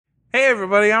Hey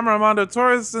everybody, I'm Armando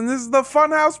Torres, and this is the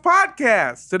Funhouse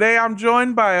Podcast. Today I'm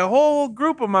joined by a whole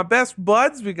group of my best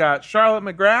buds. We got Charlotte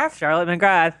McGrath, Charlotte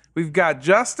McGrath. we've got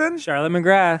Justin, Charlotte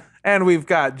McGrath. and we've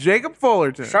got Jacob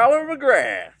Fullerton. Charlotte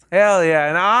McGrath. Hell yeah,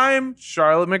 and I'm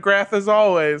Charlotte McGrath as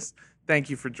always. Thank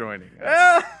you for joining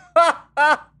us.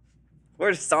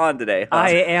 We're just on today. Huh? I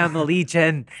am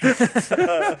Legion. Rise,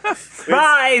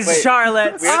 wait.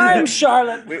 Charlotte. I'm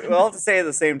Charlotte. We all have to say it at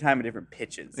the same time in different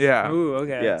pitches. Yeah. Ooh,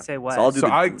 okay. Yeah. Say what? So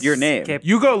I'll do your name. Que,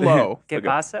 You go low. que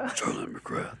paso? Charlotte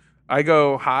McGrath. I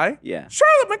go high. Yeah.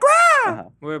 Charlotte McGrath!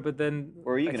 Uh-huh. But then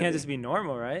Or are you I gonna can't be? just be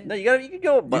normal, right? No, you can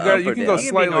go. You can go You can be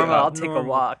slightly normal. up. I'll take a Normal.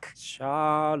 walk.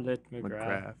 Charlotte McGrath.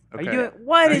 McGrath. Are you Okay. doing?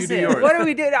 What Now is you do it? yours. What are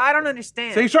we doing? I don't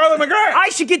understand. Say Charlotte McGrath! I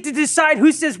should get to decide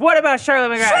who says what about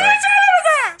Charlotte McGrath.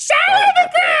 Charlotte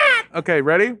McGrath! Okay,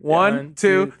 ready? One,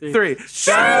 two, three.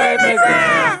 Charlotte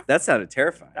McGrath. That sounded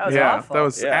terrifying. That was Yeah, awful. that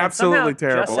was Yeah. absolutely Somehow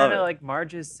terrible. Just Love sounded it. like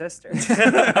Marge's sister.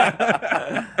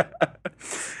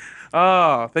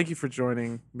 Oh, thank you for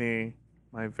joining me,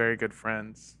 my very good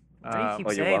friends. Why do you keep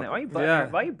Oh, you're saying that?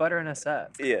 welcome. Why are you buttering us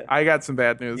up? Yeah. I got some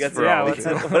bad news You got for some- all what's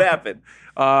of you. What happened?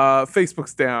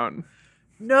 Facebook's down.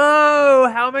 No,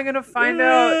 how am I gonna find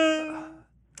out?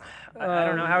 I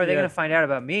don't know. How are they yeah. gonna find out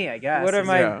about me? I guess. What are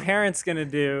my Yeah. parents gonna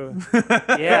do?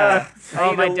 Yeah. I Oh,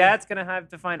 need my to- dad's gonna have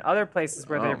to find other places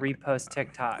where they Oh. repost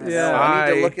TikToks. Yeah. No, I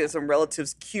need I- to look at some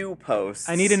relatives' Q posts.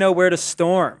 I need to know where to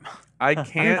storm. I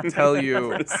can't tell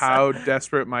you how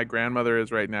desperate my grandmother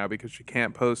is right now because she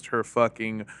can't post her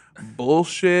fucking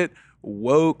bullshit,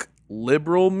 woke,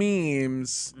 liberal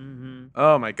memes. Mm-hmm.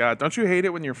 Oh my God. Don't you hate it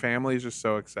when your family is just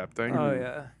so accepting? Oh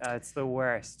yeah. It's the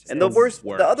worst. And the It's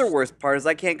the other worst part is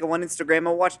I can't go on Instagram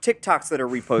and watch TikToks that are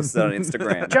reposted on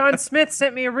Instagram. John Smith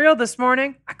sent me a reel this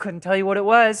morning. I couldn't tell you what it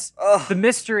was. Ugh. The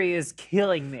mystery is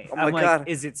killing me. Oh my I'm like, God.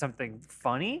 is it something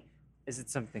funny? Is it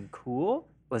something cool?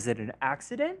 Was it an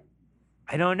accident?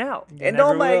 I don't know. And never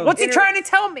all my will. What's he trying to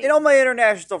tell me? And all my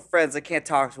international friends, I can't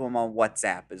talk to them on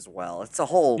WhatsApp as well. It's a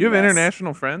whole. You have mess.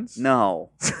 international friends? No.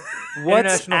 What's International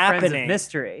Friends of happening?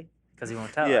 mystery. Because he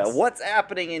won't tell Yeah. us. What's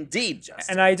happening? Indeed, Justin.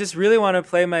 And I just really want to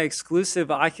play my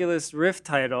exclusive Oculus Rift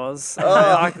titles on Oh.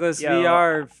 the Oculus Yo,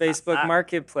 VR Facebook I-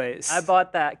 Marketplace. I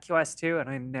bought that Quest 2 and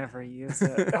I never use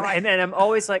it. And then I'm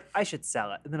always like, I should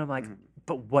sell it. And then I'm like,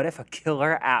 but what if a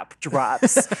killer app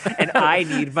drops and I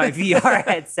need my VR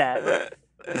headset?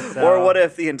 Or what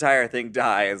if the entire thing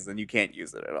dies and you can't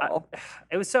use it at all?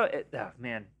 It was so, oh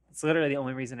man, it's literally the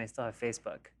only reason I still have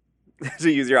Facebook.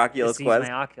 To use your is Oculus to use Quest?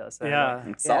 my Oculus. Yeah.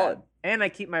 It's solid. And I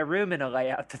keep my room in a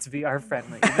layout that's VR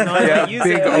friendly. Even though I Yeah, don't use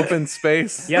big it. Like, open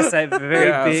space. yes, I have a very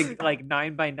Yeah. big, like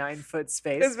 9 by 9 foot It's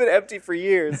space. been empty for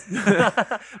years.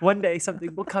 One day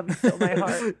something will come and fill my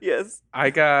heart. Yes. I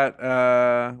got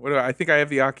I think I have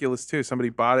the Oculus too. Somebody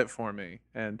bought it for me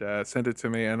and sent it to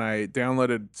me, and I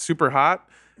downloaded Super Hot,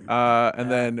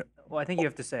 and then Well, I think you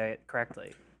have to say it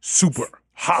correctly. Super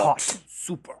Hot.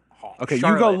 Super hot. Okay, you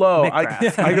Charlotte go low.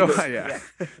 McGrath. I go yeah.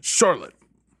 Charlotte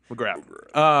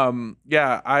McGrath.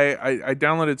 Yeah, I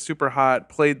downloaded Super Hot,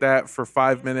 played that for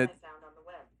 5 minutes.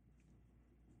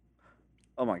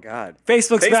 Oh my God.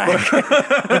 Facebook's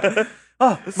back.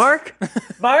 Oh, Mark?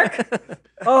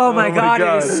 Oh my my God, it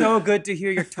God. is so good to hear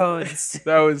your tones.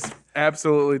 That was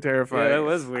absolutely terrifying. Yeah, that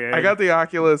was weird. I got the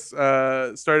Oculus,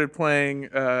 started playing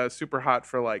Super Hot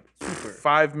for like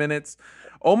 5 minutes.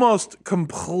 Almost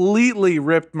completely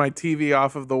ripped my TV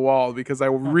off of the wall because I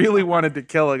really wanted to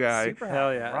kill a guy. Super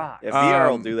Hell yeah. rock. Yeah, VR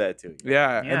will Um, do that to you.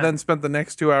 Yeah, Yeah. and then spent the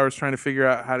next 2 hours trying to figure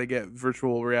out how to get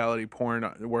virtual reality porn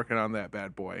working on that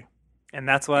bad boy. And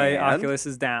that's why And? Oculus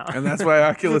is down. And that's why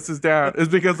Oculus is down, is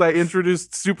because I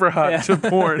introduced Super Hot to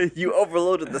porn. You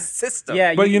overloaded the system.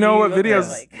 Yeah, But you know what look at, videos,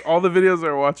 like- all the videos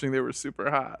I was watching, they were super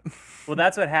hot. well,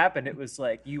 that's what happened. It was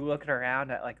like you looked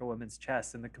around at like a woman's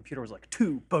chest, and the computer was like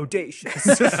too bodacious,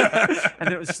 and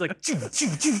then it was just like it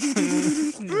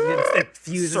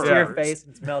fuses to your Surge. face,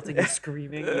 and it's melting. You're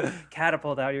screaming. You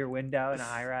catapult out your window in a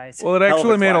high rise. Well, it Hell of a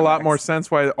actually made a lot climax. more sense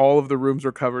why all of the rooms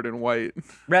were covered in white.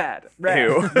 Rad,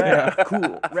 Ew. rad,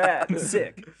 cool, rad,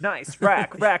 sick, nice,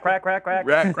 rack. Rack, rack. Wet,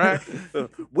 wet,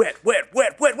 wet,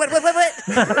 wet, wet, wet, wet, wet.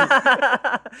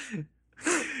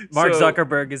 Mark So-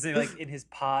 Zuckerberg is in his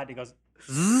pod. He goes,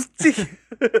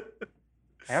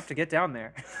 I have to get down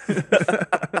there.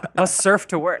 I'll surf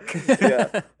to work.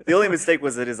 Yeah. The only mistake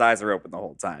was that his eyes are open the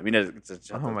whole time. You know, it's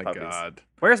just Oh those my puppies. God.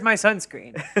 Where's my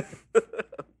sunscreen?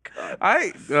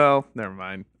 Well, never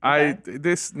mind.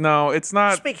 It's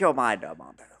not. Speak your mind,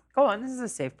 Armando. Go on, this is a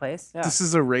safe place. Yeah. This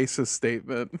is a racist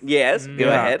statement. Yes, go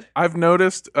ahead. I've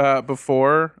noticed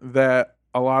before that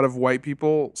a lot of white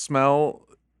people smell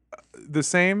the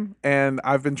same, and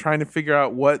I've been trying to figure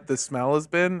out what the smell has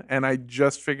been, and I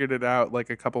just figured it out like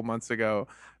a couple months ago.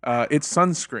 It's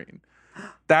sunscreen.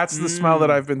 That's the smell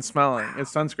that I've been smelling.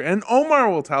 It's sunscreen. And Omar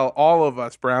will tell all of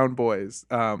us brown boys,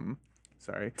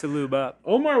 sorry. To lube up.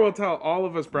 Omar will tell all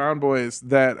of us brown boys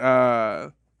that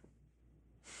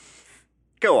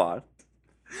Go on.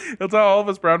 he'll tell all of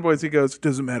us brown boys, he goes,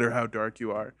 doesn't matter how dark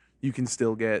you are, you can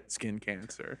still get skin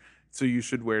cancer. So you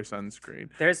should wear sunscreen.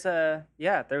 There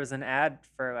was an ad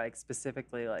for like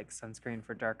specifically like sunscreen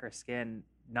for darker skin.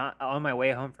 Not on my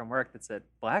way home from work that said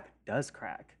black does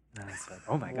crack. And I was like,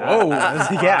 oh my god.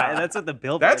 Whoa. Yeah, that's what the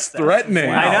billboard That's said. threatening.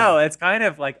 I know. It's kind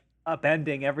of like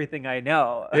upending everything I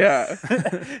know. Yeah.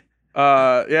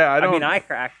 I don't. I mean, I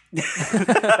crack.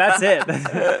 That's it.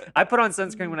 I put on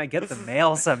sunscreen when I get the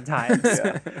mail sometimes.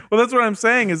 Well, that's what I'm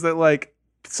saying is that like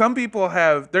some people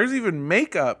have. There's even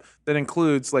makeup that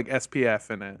includes like SPF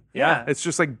in it. Yeah. It's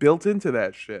just like built into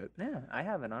that shit. Yeah, I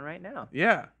have it on right now.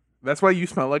 Yeah. That's why you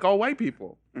smell like all white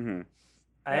people. Mm-hmm.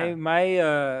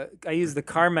 I use the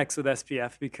Carmex with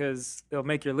SPF because it'll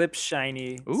make your lips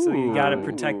shiny. So you got to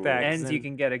protect that. 'cause And then- you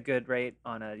can get a good rate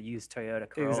on a used Toyota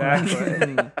Corolla.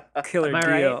 Exactly. Killer Am I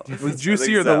deal. right? The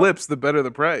juicier the so. lips, the better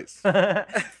the price.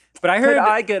 But I Could heard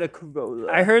I get a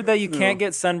Corolla? I heard that you can't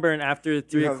get sunburn after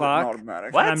 3 o'clock.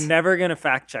 Automatic. What? And I'm never gonna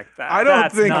fact check that. I don't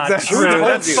That's think not that's true. true.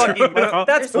 That's you. fucking.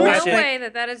 That's There's no bullshit. way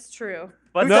that is true.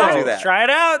 What's No. that? Do that. Try it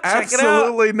out. Check it out.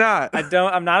 Absolutely not.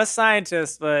 I'm not a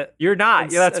scientist, but You're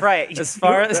not. Yeah, that's right. As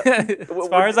far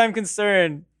as I'm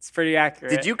concerned, it's pretty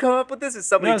accurate. Did you come up with this? Or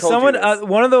somebody No, told someone. you this?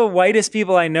 One of the whitest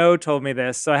people I know told me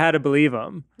this, so I had to believe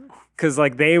him, because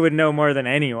like they would know more than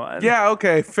anyone. Yeah,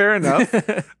 okay, fair enough.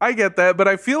 I get that, but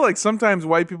I feel like sometimes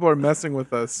white people are messing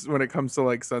with us when it comes to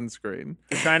like sunscreen.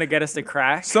 Trying to get us to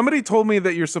crack. Somebody told me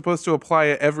that you're supposed to apply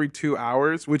it every 2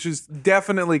 hours, which is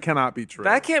definitely cannot be true.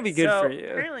 That can't be good So, for you.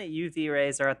 Apparently, UV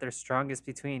rays are at their strongest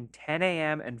between 10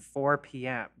 a.m. and 4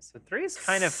 p.m. So 3 is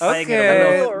kind of playing it a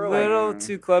Okay, little. early. little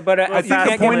too close, but if you think the can't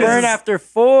get point burned is- after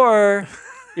 4,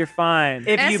 you're fine.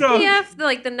 If you SPF,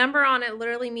 like the number on it,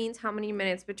 literally means how many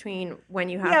minutes between when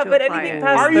you have Yeah, to but apply anything it.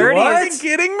 past Are you 30 fucking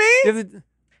kidding me? You have to-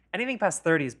 anything past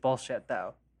 30 is bullshit,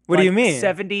 though. What do you mean?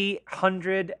 70,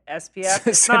 100 SPF.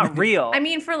 It's not 70. real. I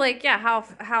mean, for like, yeah, how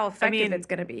effective mean, it's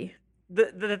gonna be. the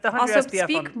 100 Also,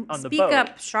 SPF on the speak boat.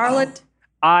 up, Charlotte.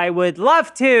 I would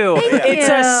love to. Thank It's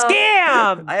you. a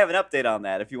scam. I have an update on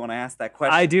that if you want to ask that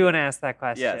question. I do want to ask that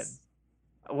question. Yes.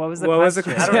 What was the What was the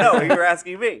question? I don't know. You were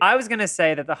asking me. I was gonna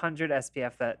say that the 100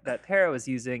 SPF that Tara was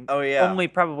using Oh, yeah. only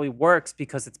probably works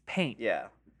because it's paint. Yeah.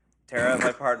 Tara,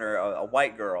 my partner, a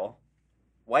white girl,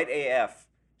 white AF.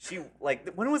 She like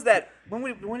when was that? When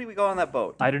did we go on that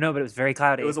boat? I don't know, but it was very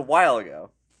cloudy. It was a while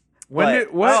ago. When But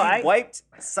did what? She wiped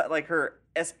like her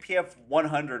SPF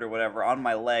 100 or whatever on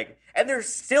my leg, and there's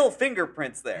still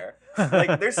fingerprints there.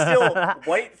 Like there's still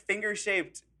white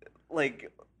finger-shaped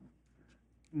like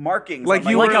markings. like on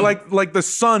my you leg. were like the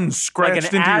sun scratched an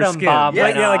into your atom skin. bomb. Yeah,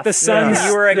 went yeah, like off. the sun's-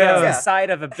 You were against Yeah. the side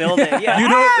of a building. Yeah. You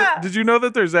know? Did you know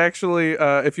that there's actually,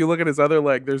 if you look at his other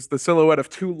leg, there's the silhouette of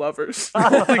two lovers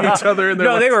holding each other in their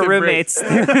No, they were embrace. roommates.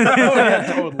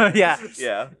 yeah, totally. Yeah.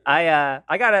 Yeah.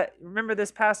 I gotta remember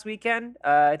this past weekend.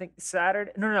 I think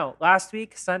Saturday. No, last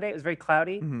week Sunday. It was very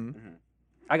cloudy. Mhm.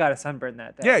 I got a sunburn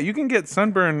that day. Yeah, you can get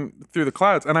sunburn through the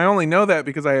clouds, and I only know that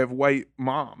because I have white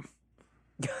mom.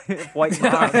 White I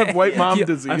mom. have white mom I'm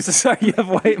disease. so sorry you have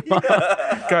white mom.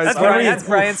 Guys, That's let me-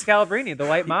 Brian Scalabrine, the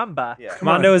white mamba. Yeah.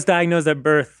 Mondo was diagnosed at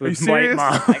birth Are you with white serious?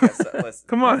 mom. I guess so. Listen.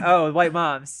 Come on. Oh, white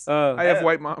moms. Oh, I have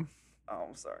white mom. Oh,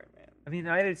 I'm sorry, man. I mean,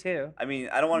 I do too. I mean,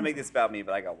 I don't want to make this about me,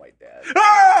 but I got white dad.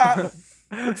 Ah!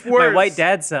 It's My worse. white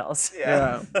dad cells.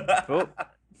 Yeah. Oh,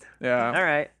 Yeah. all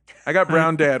right. I got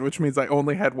brown dad, which means I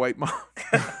only had white mom.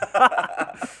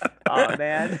 Oh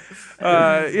man.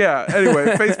 Yeah. Anyway,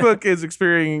 Facebook is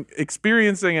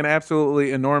experiencing an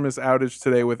absolutely enormous outage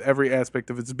today with every aspect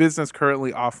of its business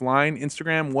currently offline: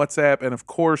 Instagram, WhatsApp, and of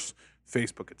course,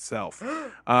 Facebook itself.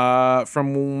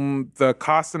 From the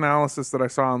cost analysis that I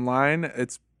saw online,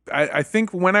 I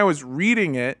think when I was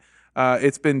reading it,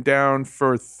 it's been down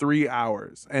for 3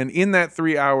 hours, and in that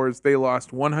 3 hours, they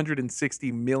lost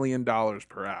 $160 million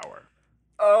per hour.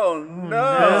 Oh no.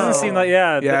 that doesn't seem like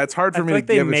Yeah, they- it's hard for I me feel to like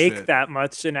they give a make shit. that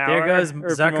much an hour. There goes or more.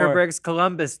 Zuckerberg's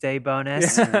Columbus Day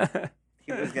bonus. Yeah.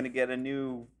 He was gonna get a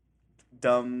new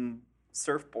dumb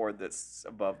surfboard that's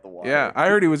above the water. Yeah, I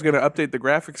heard he was going to update the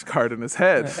graphics card in his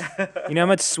head. You know how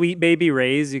much Sweet Baby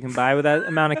Rays you can buy with that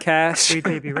amount of cash? Sweet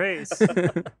baby race.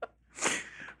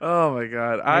 Oh my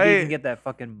god, Maybe you can get that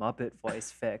fucking Muppet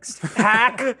voice fixed.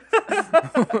 Hack.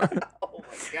 Oh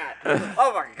my god.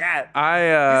 Oh my god. I He's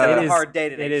had It a is- hard day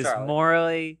today, It is Charlotte.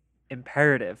 morally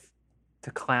imperative to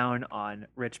clown on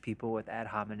rich people with ad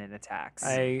hominem attacks.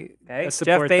 I Okay, Jeff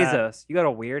support that. Bezos, you got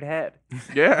a weird head.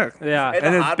 Yeah. Yeah. And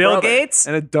And a it's hot Bill brother. Gates,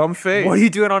 And a dumb face. what are you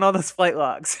doing on all those flight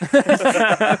logs?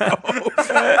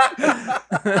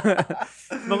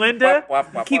 Melinda, Wap,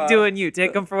 wap, wap, keep wap. doing you.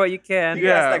 Take them for what you can. You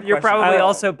asked that You're question. probably I-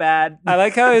 also bad. I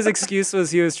like how his excuse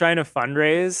was he was trying to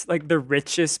fundraise, like the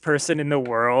richest person in the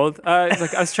world. He's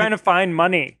like, I was trying to find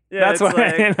money. Yeah, that's it's what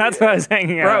like- that's what I was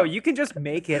hanging out. Bro, you can just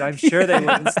make it. I'm sure they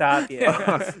wouldn't stop you.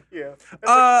 Yeah.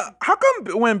 How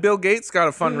come when Bill Gates got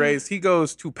a fundraise, he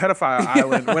goes to Pedophile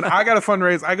Island? When I got a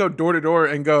fundraise, I go door to door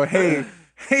and go, hey,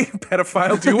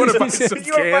 pedophile, do you want to buy some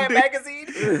You want to buy a candy? magazine?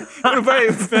 I wanna buy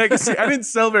a magazine. I didn't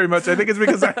sell very much. I think it's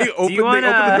because I opened, they opened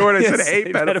the door and I said, Yes, hey,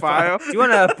 say pedophile. Do you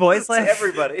want a boys' To life?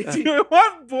 everybody. Do you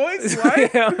want boys'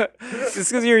 life? Just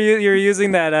because you're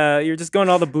using that, you're just going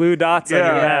all the blue dots on your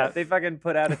Yeah. map. They fucking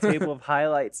put out a table of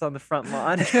highlights on the front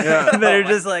lawn. Yeah. They're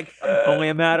just like, only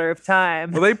a matter of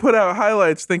time. Well, they put out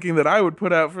highlights thinking that I would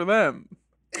put out for them.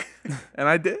 And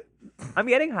I did. I'm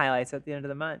getting highlights at the end of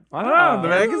the month. Wow, the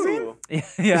magazine?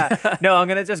 Yeah. No, I'm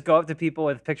gonna just go up to people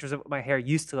with pictures of what my hair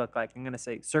used to look like. I'm gonna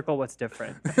say, circle what's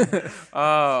different.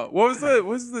 What was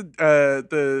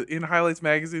the in Highlights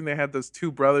magazine they had those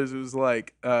two brothers. It was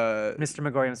like Mr.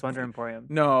 Megorium's Wonder Emporium.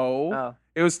 no. Oh.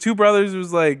 It was two brothers. It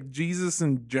was like Jesus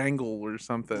and Jangle or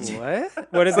something. What?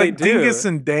 What did It's they like do? Dingus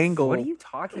and Dangle. What are you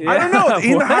talking I about? don't know.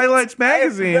 In What? Highlights I have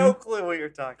magazine. no clue what you're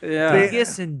talking about. Yeah.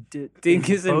 Dingus and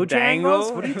Dingus and Bojangles?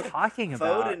 Dangle? What are you talking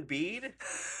Phone about? and bead?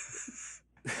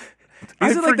 I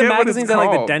These are like the forget what it's magazines at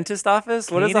like the called. dentist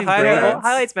office. What is Keen the and highlights? Grable.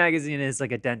 Highlights magazine is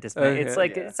like a dentist. Okay. It's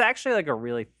like Yeah. it's actually like a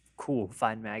really cool,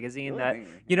 fun magazine that Really?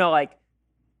 you know, like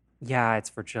yeah, it's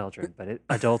for children, but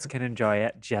adults can enjoy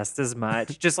it just as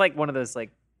much. Just like one of those like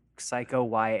psycho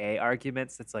YA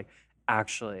arguments. That's like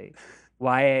actually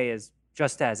YA is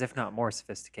just as, if not more,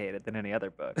 sophisticated than any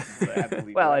other book. I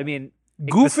believe Well, that. I mean,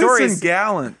 the Goofus stories- and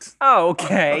Gallant. Oh,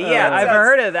 okay. Yeah, that I've sounds-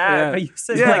 heard of that. yeah. But you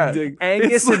said Yeah. like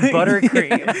Angus It's and like-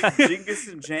 buttercream. Jingus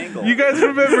and Jangle. You guys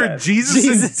remember Yeah.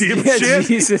 Jesus, and Yeah, Dipshit?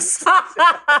 Jesus. I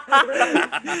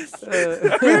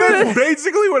mean, that's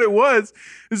basically what it was.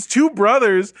 It's two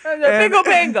brothers, and, Bingo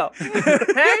bango.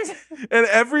 and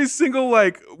every single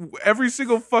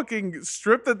fucking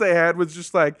strip that they had was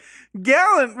just like,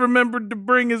 Gallant remembered to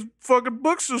bring his fucking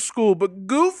books to school, but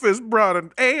Goofus brought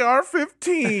an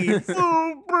AR-15.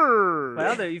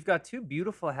 Well, there you've got two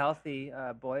beautiful, healthy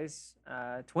boys,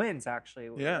 twins actually.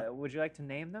 Yeah. Would you like to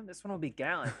name them? This one will be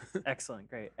Gallant. Excellent,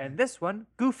 great. And this one,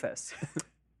 Goofus.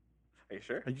 Are you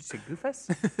sure? Did you say Goofus?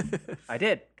 I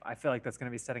did. I feel like that's going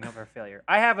to be setting up our failure.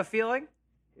 I have a feeling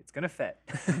it's going to fit.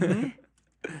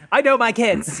 I know my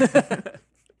kids.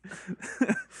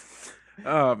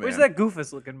 Oh man, Where's that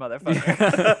Goofus looking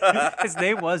motherfucker? His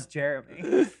name was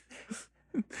Jeremy.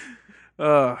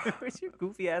 Where's your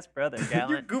goofy ass brother, Your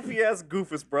Gallant? goofy ass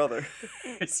Goofus brother.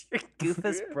 Where's your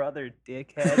Goofus brother,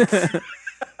 dickhead?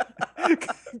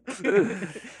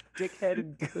 Dickhead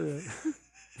and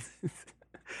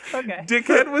Okay.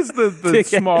 Dickhead was the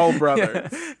Dickhead. small brother.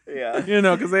 Yeah. You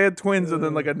know, because they had twins and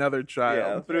then like another Yeah,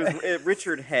 child. but it was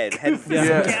Richard Head. Head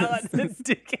Yeah. Gallant and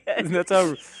dickhead. That's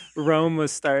how Rome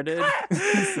was started.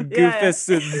 Goofus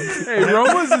and Hey,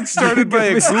 Rome wasn't started by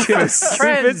a Goofus.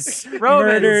 Friends, murdered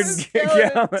Romans,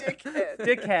 Gallant.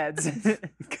 dickheads.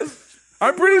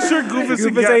 I'm pretty sure Goofus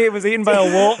and Gallant. was eaten by a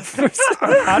wolf. How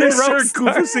I'm did pretty sure Rome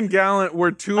start? Goofus and Gallant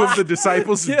were two of the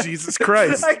disciples of Jesus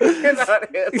Christ. I cannot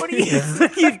handle What do you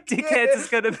think you dickheads is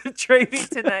going to betray me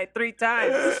tonight 3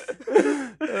 times?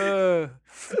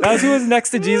 That was who was next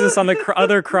to Jesus on the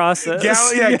other crosses.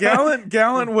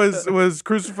 Gallant was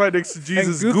crucified next to And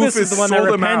Jesus. Goofus is the one that sold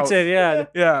him out. repented. Yeah.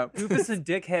 Yeah, Goofus and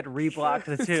dickhead reblocked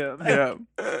the tomb. yeah.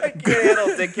 I can't handle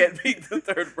Dickhead being the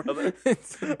third brother.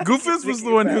 Goofus was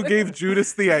the one who gave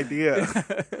Judas the idea.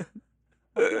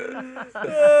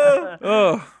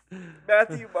 Oh,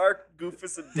 Matthew, Mark,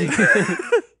 Goofus, and Dickhead.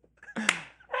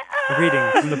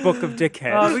 Reading from the book of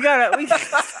Dickhead. Oh, we got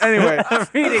anyway,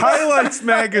 reading. Highlights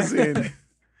magazine.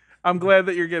 I'm glad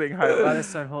that you're getting Oh, highlights.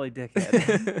 this unholy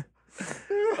dickhead.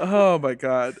 Oh my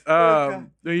god.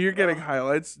 You're getting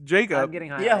highlights, Jacob. I'm getting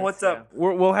highlights. Yeah, what's up?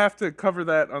 We'll have to cover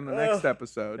that on the next Ugh.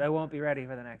 episode. I won't be ready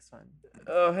for the next one.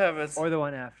 Oh, heavens. Or the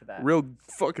one after that. Real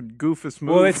fucking Goofus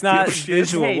move. Well, it's not Shit.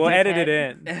 visual. Hey, We'll edit it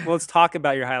dickhead. in. Well, let's talk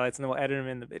about your highlights and then we'll edit them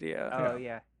in the video. Oh,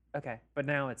 yeah. Okay. But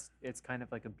now it's kind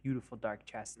of like a beautiful dark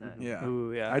chestnut. Yeah.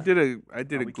 Ooh, yeah. I did a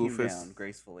We came Goofus. down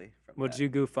gracefully. From What'd that. you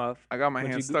goof off? I got my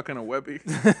What'd hand you stuck in a webby.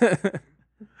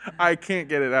 I can't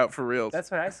get it out for real. That's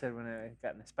what I said when I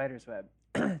got in the spider's web.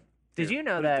 Did Here, you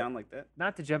know put it that, down like that?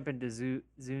 not to jump into zoo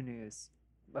news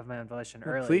of my own volition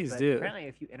Well, early, please but do. apparently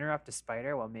if you interrupt a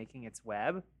spider while making its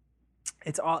web,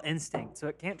 it's all instinct, so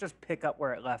it can't just pick up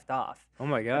where it left off. Oh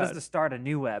my It has god, to start a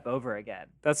new web over again.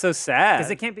 that's so sad.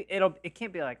 Because it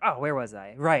can't be like, oh, where was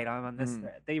I? Right, I'm on this Mm.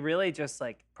 thread. They really just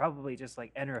probably just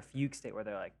enter a fugue state where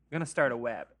they're like, I'm gonna start a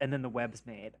web, and then the web's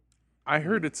made. I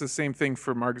heard it's the same thing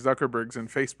for Mark Zuckerberg's and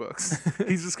Facebook's.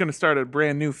 He's just going to start a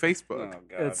brand new Facebook. Oh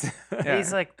god. It's Yeah.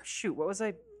 He's like, shoot, what was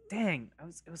I? Dang,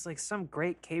 it was like some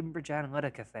great Cambridge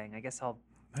Analytica thing. I guess I'll.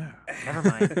 Never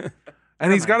mind.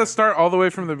 And he's got to mind. start all the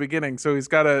way from the beginning. So he's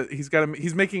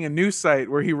making a new site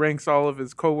where he ranks all of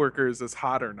his coworkers as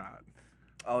hot or not.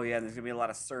 Oh yeah, there's gonna be a lot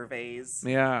of surveys.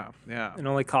 Yeah. and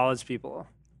only college people.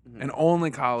 And only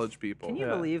college people. Can you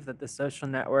Yeah. believe that The Social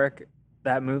Network,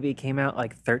 that movie came out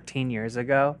like 13 years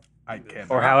ago, I can't.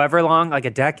 or however long, like a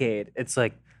decade? It's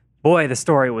like, boy, the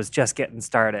story was just getting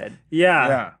started. Yeah.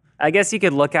 Yeah. I guess you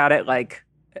could look at it like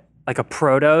a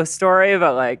proto story,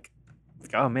 but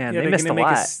oh man, Yeah, they missed a can make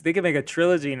lot. they could make a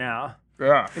trilogy now.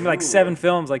 Yeah. Maybe like 7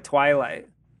 films, like Twilight,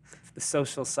 the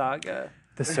social saga.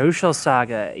 The Social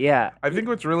Saga, yeah. I think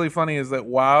what's really funny is that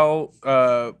while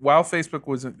Facebook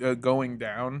was going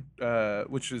down,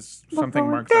 which is something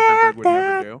Mark Zuckerberg would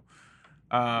never do,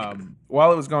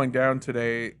 while it was going down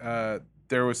today,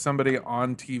 there was somebody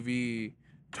on TV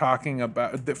talking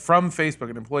about from Facebook,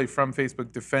 an employee from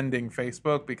Facebook, defending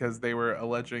Facebook because they were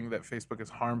alleging that Facebook is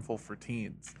harmful for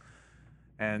teens.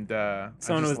 And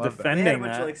Someone was They had a defending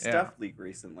bunch that. of like stuff leak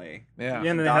recently. Yeah. Yeah, and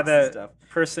then they Doxing had that stuff.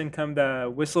 person come to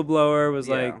whistleblower was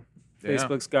Yeah. like, Yeah.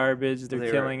 Facebook's garbage. They're They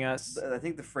were- killing us. I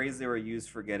think the phrase they were used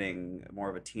for getting more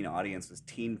of a teen audience was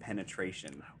teen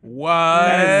penetration.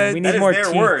 What? We need That is more their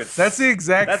teen- words. That's the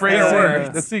exact That's their phrasing.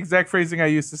 words. That's the exact phrasing I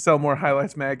used to sell more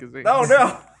Highlights magazine. Oh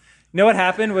no! You know what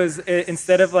happened was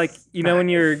instead of like, when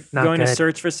you're Not going to good.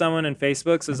 search for someone on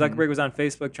Facebook, so Mm-hmm. Zuckerberg was on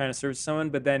Facebook trying to search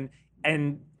someone,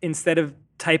 and instead of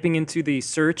typing into the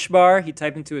search bar, he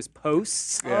typed into his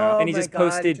posts. Yeah. And he just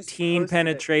posted teen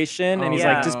penetration, and he's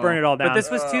Yeah. like, just burn it all down. But this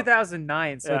was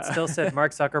 2009, so it Yeah. still said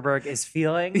Mark Zuckerberg is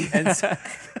feeling. And so,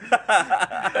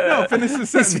 No, finish the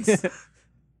sentence.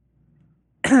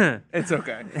 It's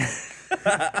okay.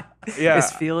 Yeah.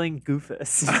 is feeling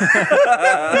goofus.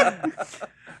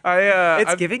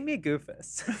 I've, giving me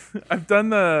goofus. I've done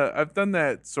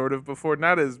that sort of before,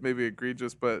 not as maybe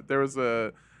egregious, but there was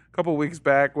a couple weeks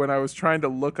back when I was trying to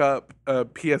look up a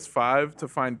PS5 to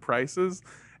find prices,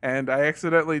 and I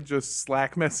accidentally just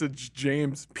Slack messaged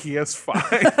James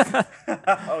PS5.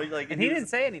 Oh, like, And he didn't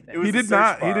say anything. It was he the did search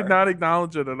not. He bar. did not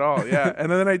acknowledge it at all. Yeah,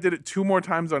 and then I did it 2 more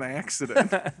times on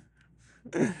accident.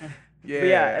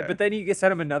 Yeah, But then you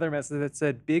sent him another message that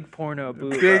said "big porno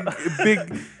boob."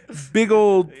 big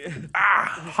old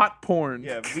hot porn.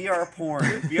 Yeah, VR porn,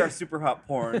 VR super hot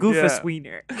porn. Goofus Yeah.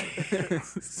 wiener.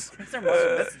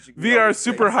 VR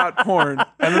super hot porn,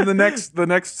 and then the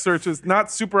next search is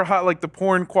not super hot like the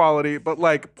porn quality, but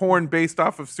like porn based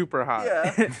off of super hot.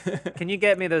 Yeah. Can you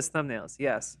get me those thumbnails?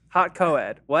 Yes. Hot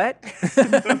co-ed. What?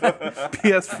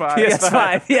 PS5.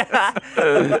 PS5.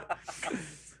 Yeah.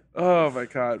 Oh my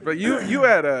god! But you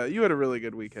had a really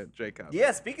good weekend, Jacob.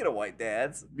 Yeah, speaking of white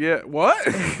dads, Yeah. What?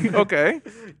 Okay.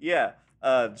 yeah,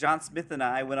 John Smith and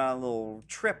I went on a little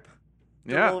trip.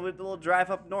 Yeah. A little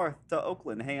drive up north to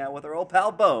Oakland, hang out with our old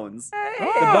pal Bones. The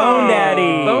Bone Daddy.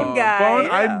 Bone guy. Bone,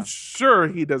 Yeah. I'm sure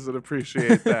he doesn't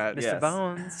appreciate that. Mr. Yes.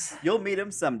 Bones. You'll meet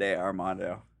him someday,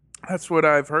 Armando. That's what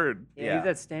I've heard. Yeah, Yeah. you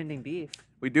got standing beef.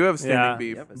 We do have standing Yeah.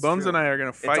 beef. Yep, it's Bones true. and I are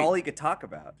gonna fight. It's all he could talk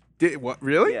about. What?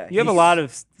 Really? Yeah, You have a he's- lot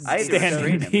of I had to standing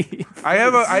restrain him. beef. I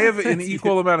have an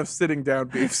equal amount of sitting down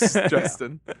beefs,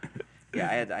 Justin. Yeah,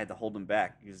 I had to hold him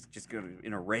back. He was just going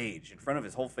in a rage in front of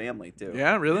his whole family too.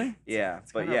 Yeah. Really? Yeah,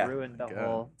 but Kinda yeah, ruined the God.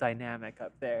 whole dynamic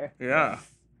up there. Yeah.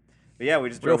 but yeah, we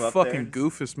just Real drove up there. fucking and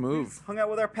goofus move. hung out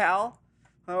with our pal.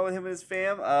 Hung out with him and his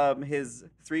fam. His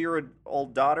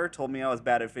 3-year-old daughter told me I was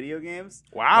bad at video games.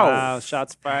 Wow,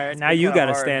 shots fired. Now been you kinda got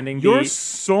a hard. standing You're beef.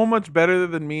 so much better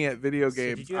than me at video So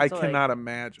did games. you I have to, cannot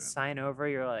imagine. Sign over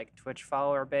your Twitch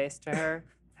follower base to her.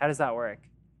 How does that work?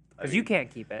 Because you can't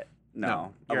keep it.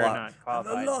 No, a You're lot. not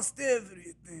qualified. lost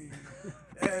everything.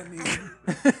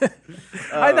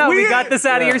 I thought we We- got this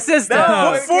out of your system.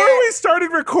 No, Before we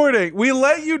started recording, we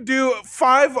let you do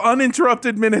 5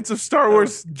 uninterrupted minutes of Star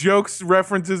Wars jokes,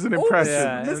 references, and impressions.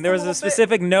 Yeah, Missed and there a was a little bit.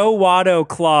 specific no Watto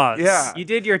clause. Yeah. You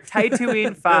did your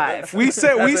Tatooine 5. We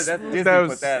said we That's Disney that put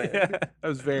was that in. that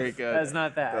was very good. That's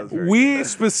not that. That was very We good.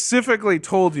 specifically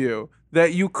told you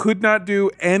that you could not do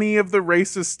any of the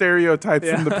racist stereotypes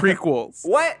from the prequels.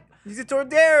 What? He's a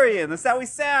Tordarian. That's how he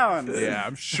sounds. Yeah,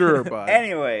 I'm sure, bud.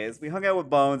 Anyways, we hung out with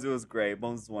Bones. It was great.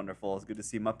 Bones is wonderful. It's good to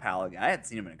see my pal again. I hadn't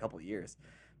seen him in a couple of years.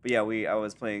 But yeah, I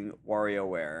was playing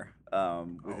WarioWare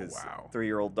with his wow.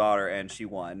 3-year-old daughter, and she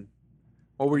won.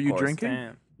 Oh, were you course. drinking?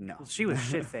 Damn. No. She was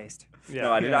shit faced. Yeah.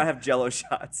 No, I did not have Jello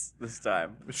shots this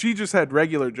time. She just had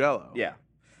regular Jello. Yeah.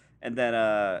 And then,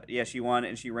 she won,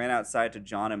 and she ran outside to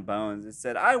John and Bones and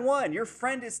said, "I won. Your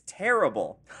friend is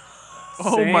terrible."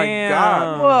 Oh my God.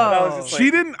 Damn. I was just She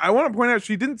like, didn't. I want to point out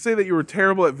she didn't say that you were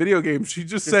terrible at video games. She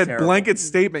just said terrible. blanket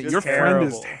statement. Just Your friend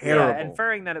is terrible. terrible. Yeah,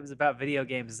 inferring that it was about video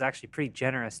games is actually pretty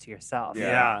generous to yourself.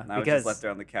 Yeah, And I was because just left there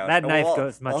on the couch. that And knife while-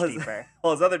 goes much while his- deeper.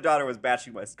 While his other daughter was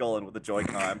bashing my skull in with a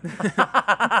Joy-Con.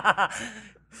 I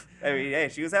mean, hey,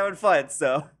 she was having fun,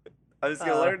 so I was just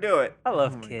gonna let her do it. I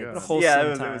love Oh my kids, God. Wholesome Yeah, it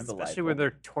was times. especially delightful. when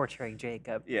they're torturing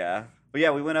Jacob. Yeah, but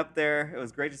yeah, we went up there. It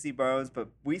was great to see Bones, but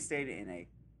we stayed in a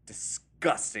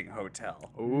disgusting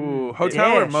hotel, Ooh,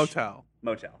 hotel or Dish. motel?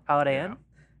 motel. Holiday Yeah. Inn,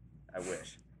 I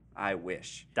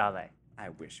wish Dale.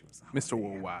 it was a Mr. Holiday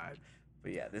Inn. Worldwide.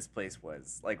 But yeah, this place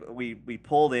was like we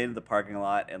pulled into the parking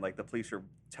lot and like the police were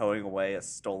towing away a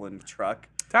stolen truck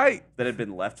Tight. that had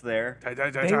been left there. Tight,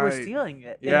 tight, tight, They tight. were stealing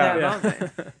it. Yeah. In Yeah. that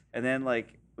moment. And then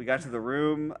like we got to the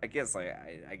room. I guess I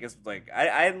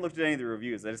hadn't looked at any of the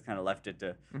reviews. I just kind of left it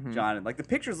to Mhm. John, and like the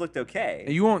pictures looked okay.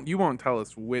 You won't tell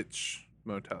us which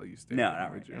motel you stayed No, in,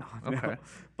 not would right you? now. No. Okay.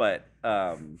 But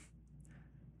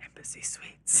Embassy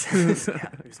Suites. yeah,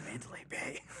 it was Mandalay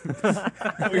Bay.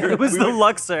 It was the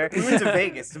Luxor. We went to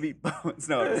Vegas to meet Bones.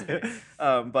 No, I was kidding.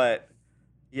 But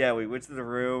yeah, we went to the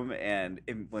room, and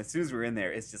as soon as we were in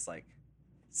there, it's just like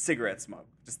cigarette smoke.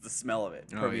 Just the smell of it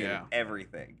Oh, permeated yeah.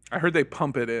 everything. I heard they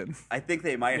pump it in. I think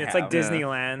they might It's have. like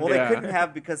Disneyland. Well, Yeah. they couldn't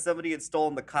have because somebody had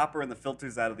stolen the copper and the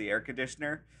filters out of the air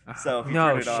conditioner. So if you No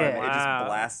turn it on, shit. it just Wow.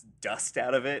 blasts dust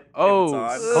out of it. Oh,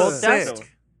 if it's on. Cold sick. dust?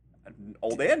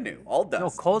 Old and new, all dust. No,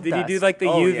 cold Did dust. you do like the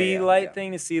Oh, yeah, UV yeah, light yeah.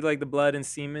 thing to see like the blood and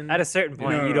semen? At a certain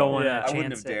point, No, you no, don't no. want to Yeah. I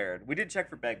wouldn't chance have it. dared. We did check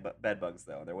for bed bugs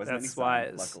though. There wasn't That's any sign,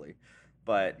 wise. luckily.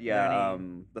 But yeah,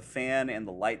 the fan and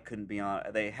the light couldn't be on.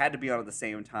 They had to be on at the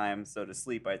same time. So to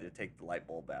sleep, I had to take the light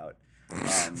bulb out.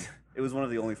 It was one of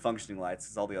the only functioning lights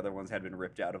because all the other ones had been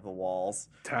ripped out of the walls.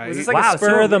 Tight. Was this like Wow, a spur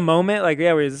so of the moment? Like,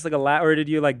 yeah, was this like a or did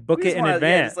you like book We it just in wanted-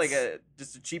 advance? Yeah,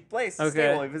 just a cheap place to Okay.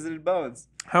 stay while we visited Bones.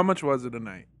 How much was it a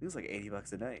night? It was like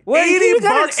 $80 a night. What? 80 You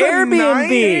got bucks an a Airbnb.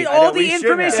 night? I All know, we the should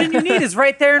information have. you need is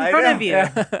right there in I front know. of you.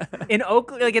 Yeah. In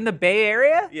Oakland, like in the Bay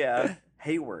Area. Yeah,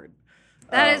 Hayward.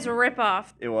 That is a Um,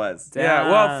 ripoff. It was. Yeah,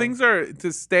 well, Damn. things are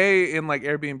to stay in like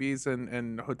Airbnbs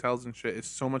and hotels and shit is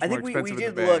so much I more think we expensive. did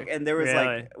in the Bay. look, and there was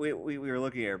Really? like we were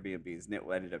looking at Airbnbs, and it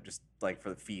ended up just like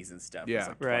for the fees and stuff. It was Yeah.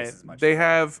 like Right. twice as much. They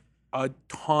have a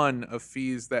ton of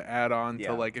fees that add on Yeah.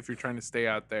 to like if you're trying to stay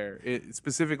out there,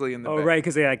 specifically in the Oh Bay. right,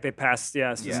 because they passed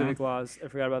specific laws. I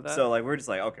forgot about that. So like we're just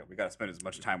like, okay, we got to spend as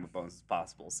much time with Bones as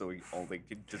possible, so we only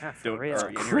could just Yeah, for do it. real. or It's in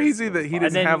here as Crazy soon that as he possible.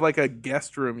 doesn't then- have like a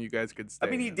guest room you guys could stay. I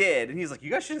mean, he in. did, and he's like, you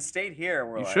guys should have stayed here. And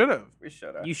we're You like, should have. We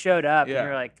should have. You showed up Yeah. and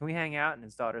you're like, "Can we hang out?" And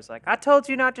his daughter's like, "I told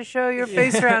you not to show your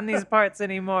face around these parts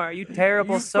anymore. You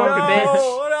terrible son of a bitch."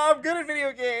 No, I'm good at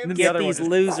video games. The Get other these one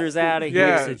losers out of here.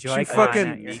 Yeah, Here's a she Joy-Con fucking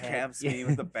at your head. Kneecaps me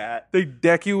with the bat. They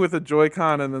deck you with a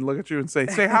Joy-Con and then look at you and say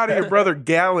hi to your brother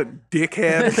Gallant,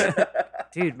 dickhead.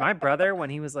 Dude, my brother, when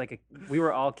he was like, we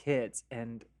were all kids,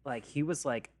 and like he was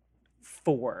like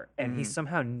 4, and he Mhm.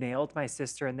 somehow nailed my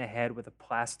sister in the head with a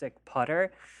plastic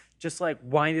putter, just like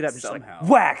winded up, just Somehow. like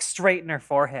whack straight in her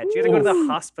forehead. She had to go to the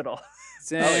hospital.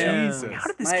 Damn. Jesus. How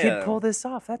did this My, kid pull this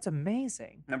off? That's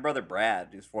amazing. My brother Brad,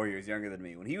 who's 4 years younger than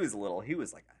me, when he was little, he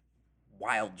was like a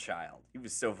wild child. He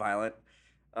was so violent.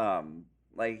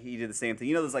 Like he did the same thing.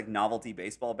 You know those like novelty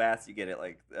baseball bats you get at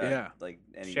like Yeah. like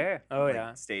any Sure. Oh, like,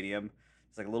 yeah. stadium.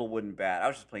 It's like a little wooden bat. I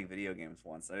was just playing video games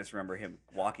once. I just remember him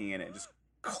walking in and just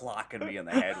clocking me in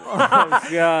the head with it. Oh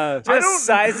god. I don't- Just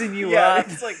sizing you yeah, up.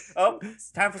 it's like, oh,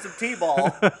 it's time for some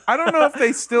t-ball. I don't know if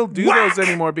they still do those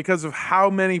anymore because of how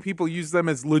many people use them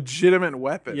as legitimate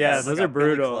weapons. Yeah, It's those like are a billy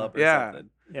brutal. club or Yeah. something.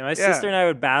 Yeah, my Yeah. sister and I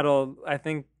would battle. I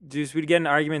think just we'd get in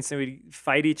arguments and we'd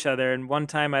fight each other. And one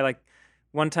time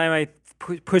I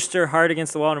pushed her hard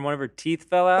against the wall and one of her teeth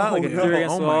fell out. Like I threw her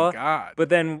against oh the my wall. god. But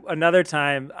then another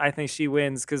time, I think she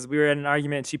wins because we were in an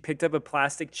argument. And she picked up a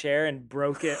plastic chair and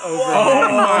broke it over. Oh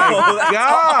me. my that's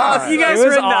god. awesome. You guys It were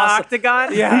was in the awesome.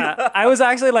 octagon? Yeah, I was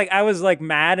actually like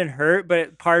mad and hurt,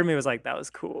 but part of me was like, that was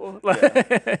cool.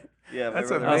 Yeah,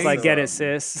 That's my brother I was like, amazing. get it,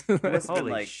 sis. He must have been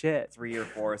Holy like shit. 3 or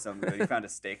 4 or something. But he found a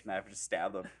steak knife and just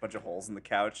stabbed a bunch of holes in the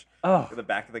couch, Oh, in the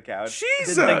back of the couch.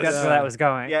 Jesus. didn't think that's where that was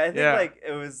going. Yeah, I think Yeah. like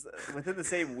it was within the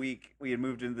same week we had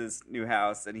moved into this new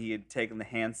house and he had taken the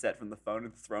handset from the phone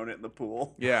and thrown it in the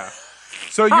pool. Yeah.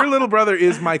 So your little brother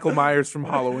is Michael Myers from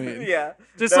Halloween. Yeah,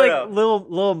 Just No, like no.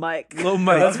 little Mike. Little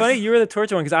Mike. That's funny. You were the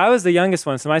torture one because I was the youngest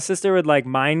one. So my sister would like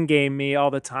mind game me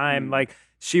all the time. Mm. Like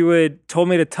she would told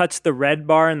me to touch the red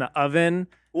bar in the oven.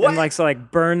 What? and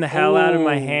like burn the hell out of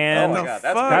my Ooh. hand. Oh my the god,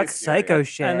 that's fuck? pretty That's scary. psycho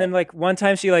shit. And then like one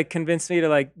time she like convinced me to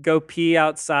like go pee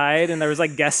outside, and there was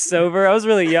like guests over. I was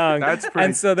really young. That's pretty.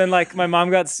 And so then like my mom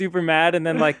got super mad, and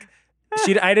then like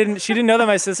she didn't know that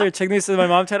my sister took me, so my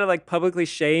mom tried to like publicly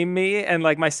shame me, and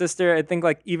like my sister I think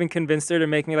like even convinced her to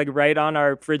make me like write on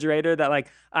our refrigerator that like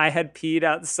I had peed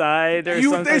outside or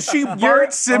something. Is she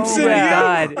Bart Simpson? Oh my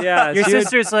you? God. Yeah, Your she would-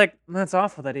 sister's like, that's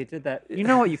awful that he did that. You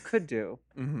know what you could do?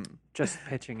 Mhm. Just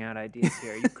pitching out ideas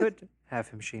here. You could have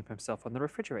him shame himself on the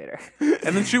refrigerator.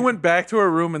 And then she went back to her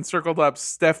room and circled up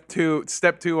step two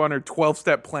on her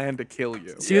 12-step plan to kill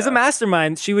you. She was a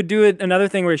mastermind. She would do it another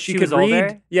thing where she could was read.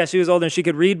 older? Yeah, she was older and she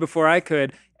could read before I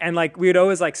could. And like we would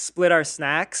always like split our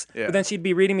snacks. Yeah. But then she'd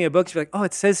be reading me a book. She'd be like, "Oh,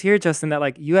 it says here, Justin, that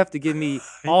like you have to give me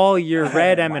all your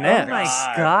red M&Ms." Oh my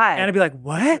God. And I'd be like,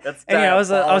 "What?" That's and yeah, I was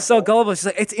so diabolical. gullible. She's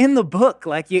like, "It's in the book.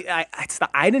 Like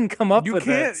I didn't come up You with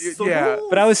can't. this." Yeah.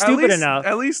 But I was At stupid least- enough.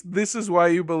 At least this is why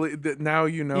you believe that now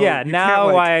you know. Yeah, You now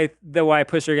can't, like- why I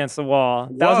pushed her against the wall.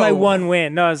 That was my Whoa. one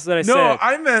win. No, that's what I No, said.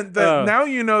 I meant that Oh. now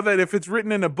you know that if it's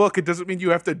written in a book, it doesn't mean you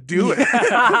have to do it.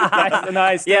 No,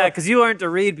 I still, Yeah, because you learned to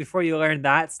read before you learned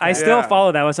that stuff. I still Yeah.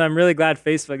 follow that one, so I'm really glad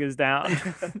Facebook is down.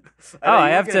 I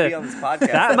have to- Be on this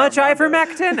podcast that much Armando.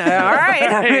 ivermectin? All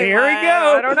right. Here we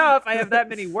go. I don't know if I have that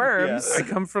many worms. I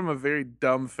come from a very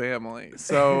dumb family.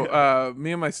 So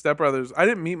me and my stepbrothers, I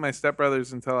didn't meet my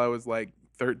stepbrothers until I was like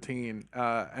 13.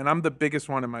 And I'm the biggest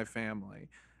one in my family,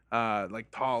 like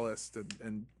tallest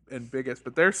and biggest,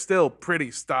 but they're still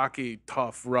pretty stocky,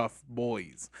 tough, rough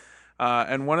boys.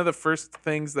 And one of the first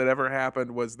things that ever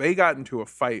happened was they got into a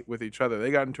fight with each other.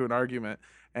 They got into an argument,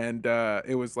 and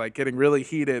it was like getting really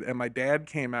heated. And my dad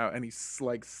came out and he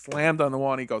like slammed on the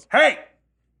wall and he goes, "Hey,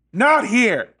 not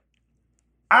here!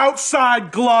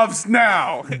 Outside gloves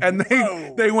now!" And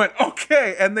they went,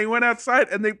 "Okay," and they went outside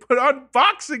and they put on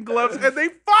boxing gloves and they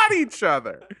fought each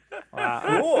other.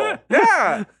 Cool.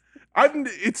 Yeah,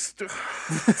 it's.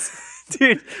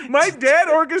 Dude, My dad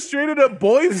orchestrated a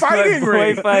boy fighting Boy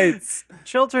ring. fights.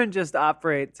 children just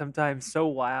operate sometimes so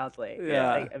wildly.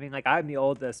 Yeah. Like, I mean, like I'm the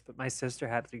oldest, but my sister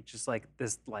had like, just like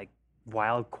this like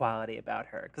wild quality about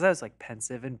her because I was like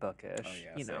pensive and bookish,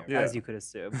 yeah, you know, same. Yeah. as you could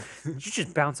assume. She'd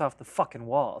just bounce off the fucking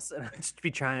walls, and I'd just be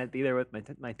trying to be there with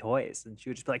my toys, and she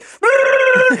would just be like,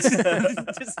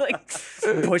 just like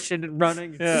pushing and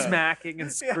running, and Yeah. smacking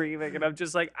and screaming, and I'm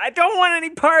just like, I don't want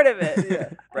any part of it. Yeah.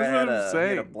 Brad what I'm had a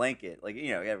saying. blanket. Like,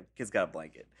 you know, kid's got a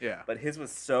blanket. Yeah. But his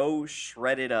was so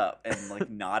shredded up and like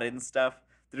knotted and stuff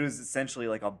that it was essentially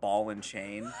like a ball and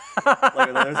chain.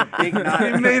 Like there was a big knot. He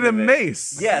at the made end a of it.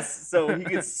 mace. Yes, so he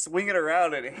could swing it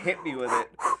around and hit me with it.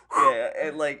 Yeah,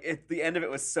 and like the end of it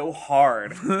was so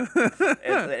hard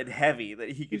and heavy that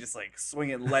he could just like swing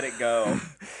it and let it go.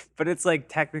 But it's like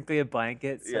technically a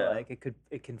blanket, so Yeah. like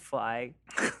it can fly.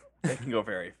 It can go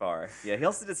very far. Yeah, he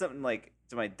also did something like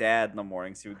to my dad in the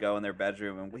mornings. He would go in their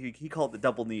bedroom and he called it the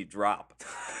double knee drop.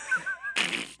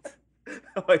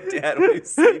 My dad, when he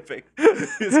was sleeping,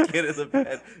 his kid in the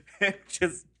bed, and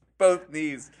just both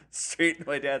knees straight into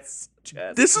my dad's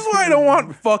chest. This is why I don't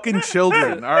want fucking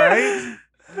children, all right?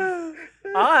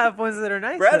 I'll have ones that are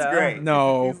nice. Brad's though. great.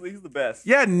 No. He's the best.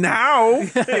 Yeah, now.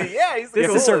 Yeah, he's the You have to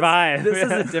coolest. survive. This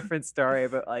is a different story,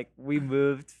 but like we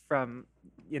moved from,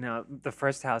 you know, the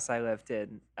first house I lived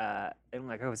in, and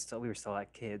like we were still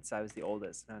like kids. I was the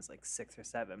oldest, and I was like 6 or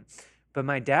 7. But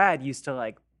my dad used to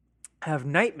like have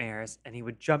nightmares, and he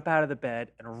would jump out of the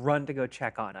bed and run to go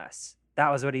check on us. That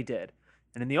was what he did.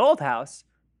 And in the old house,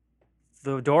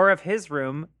 the door of his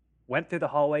room went through the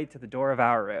hallway to the door of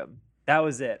our room. That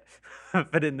was it.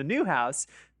 But in the new house,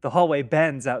 the hallway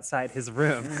bends outside his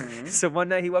room. So one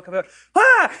night he woke up,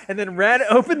 ah! And then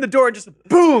opened the door, and just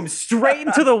boom, straight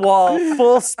into the wall,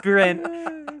 full sprint,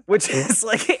 which is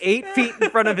like 8 feet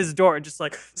in front of his door, and just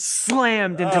like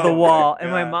slammed into the Oh my wall. And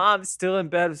my God. mom, still in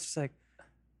bed, was just like,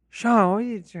 Sean, what are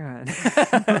you doing?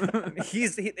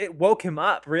 It woke him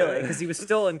up really because he was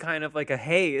still in kind of like a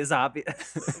haze,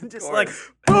 obvious. Just like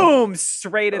boom,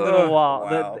 straight into the wall.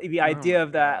 Wow. The idea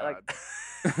of that, like,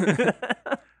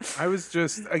 I was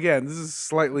just, again, this is a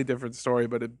slightly different story,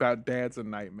 but about dads and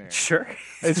nightmares. sure.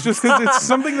 It's just because it's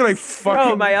something that I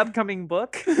fucking. Oh, my upcking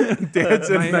book. Dads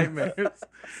and nightmares.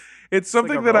 It's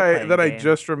something a that role-playing I game.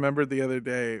 just remembered the other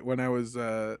day when I was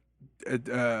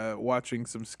watching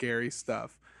some scary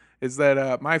stuff. Is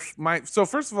that my so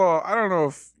first of all, I don't know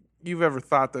if you've ever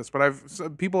thought this,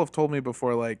 but people have told me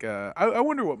before, like I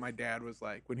wonder what my dad was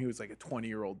like when he was like a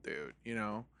 20-year-old dude. You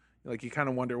know, Like, you kind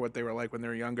of wonder what they were like when they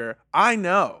were younger. I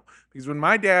know, because when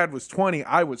my dad was 20,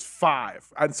 I was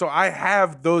 5. And so I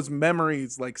have those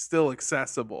memories, like, still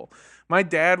accessible. My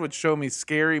dad would show me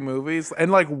scary movies,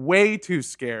 and, like, way too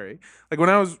scary. Like, when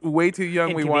I was way too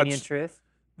young, we Inconvenient watched... truth.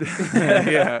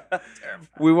 Yeah.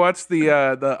 We watched the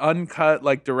uncut,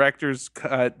 like, director's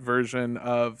cut version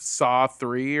of Saw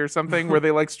 3 or something, where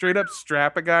they, like, straight up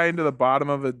strap a guy into the bottom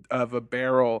of a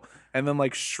barrel and then,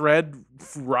 like, shred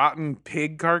rotten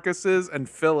pig carcasses and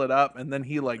fill it up, and then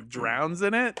he, like, drowns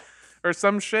in it or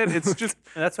some shit. It's just...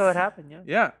 That's what would happen, yeah.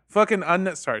 Yeah, fucking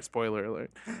sorry, spoiler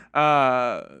alert.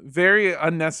 Very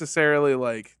unnecessarily,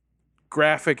 like,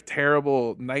 graphic,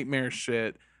 terrible nightmare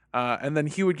shit. And then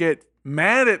he would get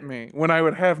mad at me when I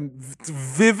would have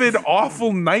vivid,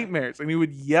 awful nightmares, and he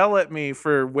would yell at me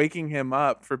for waking him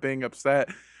up for being upset.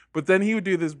 But then he would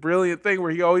do this brilliant thing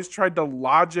where he always tried to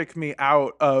logic me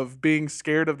out of being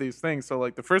scared of these things. So,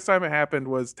 like, the first time it happened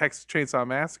was Texas Chainsaw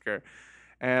Massacre,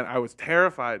 and I was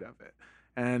terrified of it.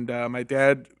 And my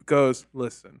dad goes,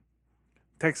 listen,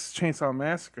 Texas Chainsaw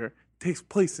Massacre takes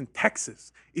place in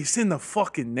Texas. It's in the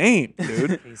fucking name,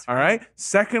 dude. All right?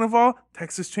 Second of all,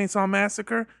 Texas Chainsaw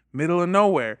Massacre, middle of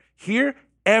nowhere. Here,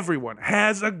 everyone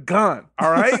has a gun,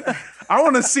 all right? I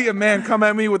want to see a man come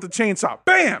at me with a chainsaw.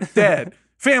 Bam, dead.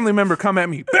 Family member come at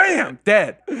me. Bam,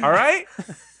 dead. All right?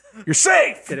 You're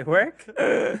safe. Did it work?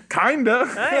 Kinda.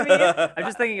 I mean, I'm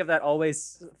just thinking of that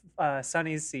Always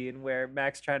Sunny scene where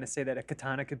Mac's trying to say that a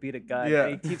katana could beat a gun. Yeah.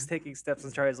 And he keeps taking steps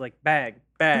and Charlie's like, bang,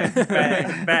 bang,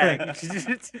 bang, bang.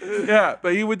 Yeah,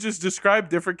 but he would just describe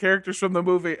different characters from the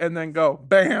movie and then go,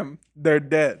 bam, they're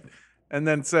dead. And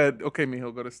then said, okay,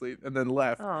 Mijo, go to sleep. And then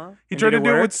left. Aw. He And tried did to it do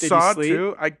it work? with Did you Saw sleep?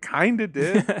 too. I kind of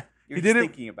did. You're He just did it.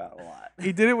 thinking about it a lot.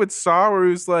 He did it with Saw, where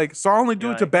he was like, Saw only do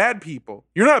You're it to like- bad people.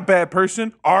 You're not a bad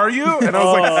person, are you? And I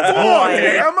was like, Oh, fuck,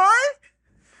 boy. am I?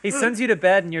 He sends you to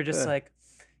bed and you're just like,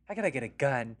 I gotta get a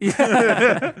gun.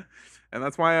 And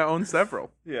that's why I own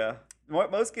several. Yeah.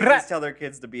 Most kids tell their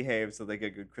kids to behave so they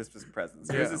get good Christmas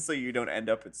presents. Yours Yeah. is so you don't end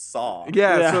up at Saw.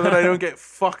 Yeah, Yeah. so that I don't get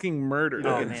fucking murdered. You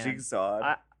don't Oh, get man. jigsawed.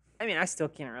 I mean, I still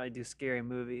can't really do scary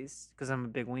movies because I'm a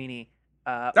big weenie. Which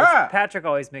Ah! Patrick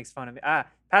always makes fun of me.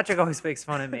 Patrick always makes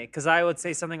fun of me because I would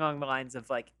say something along the lines of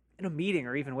like in a meeting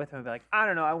or even with him, I'd be like, I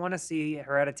don't know, I want to see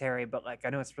Hereditary, but like I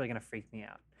know it's really gonna freak me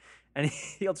out, and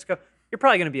he'll just go, "You're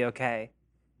probably gonna be okay."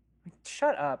 I'm like,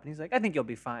 shut up, and he's like, "I think you'll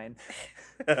be fine."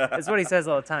 That's what he says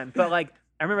all the time. But like,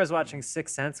 I remember I was watching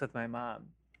Sixth Sense with my mom,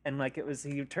 and like it was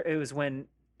when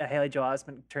Haley Joel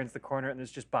Osment turns the corner and there's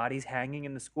just bodies hanging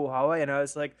in the school hallway, and I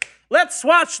was like, "Let's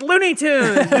watch Looney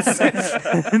Tunes."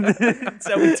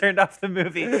 So we turned off the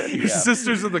movie. Your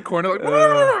sister's in the corner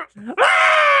like,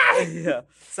 Yeah.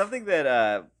 Something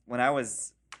that when I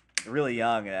was really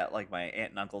young at like my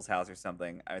aunt and uncle's house or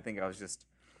something, I think I was just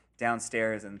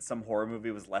downstairs and some horror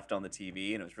movie was left on the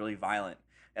TV and it was really violent.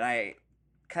 And I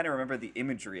kind of remember the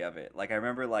imagery of it. Like I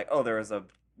remember like, oh, there was a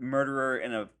murderer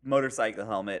in a motorcycle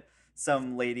helmet.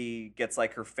 Some lady gets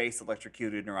like her face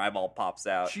electrocuted and her eyeball pops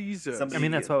out. Jesus. I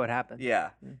mean, that's what would happen. Yeah.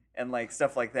 And like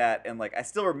stuff like that. And like I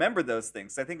still remember those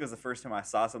things. I think it was the first time I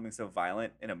saw something so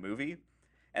violent in a movie.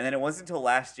 And then it wasn't until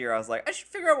last year I was like, I should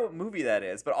figure out what movie that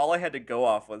is. But all I had to go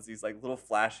off was these like little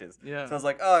flashes. Yeah. So I was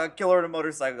like, oh, a killer in a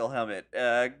motorcycle helmet.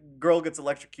 Girl gets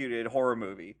electrocuted, horror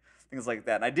movie. Things like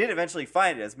that. And I did eventually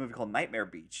find it as a movie called Nightmare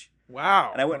Beach.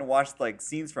 Wow. And I went and watched like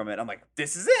scenes from it. I'm like,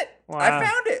 this is it. I Wow.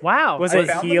 found it. Wow. Was I it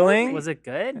found the healing? movie. Was it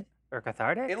good or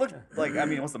cathartic? It looked like, I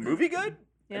mean, was the movie good? It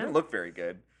Yeah. didn't look very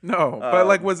good. No, but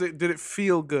like, Um, did it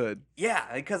feel good? Yeah,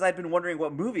 because I'd been wondering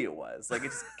what movie it was. Like, it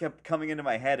just kept coming into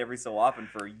my head every so often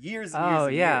for years and years Oh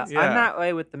and yeah. years. Yeah. I'm that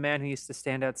way with the man who used to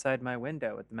stand outside my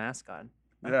window with the mask on.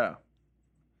 Yeah.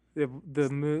 The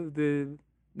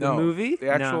No, movie? The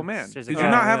actual No, man. it's just Did a you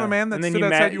guy. not have yeah. a man that And then stood you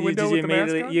outside met, your you- window did with you the mask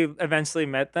immediately- on? You eventually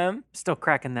met them. Still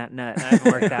cracking that nut. I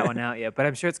haven't worked that one out yet, but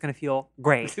I'm sure it's gonna feel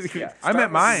great. Yeah, I start met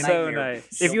with mine. So Nightmare.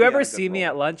 nice. You'll If be you on ever a good see me roll.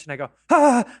 at lunch and I go,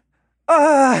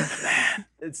 man,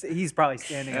 he's probably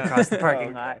standing Yeah. across the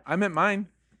parking lot. I met mine.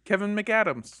 Kevin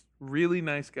McAdams. Really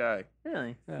nice guy.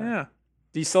 Really? Yeah.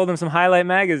 You sold them some Highlight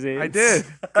magazines. I did.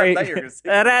 Great. I thought you were gonna say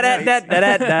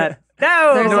Da-da-da-da-da-da.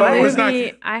 There's No, a it was not-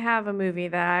 movie. I have a movie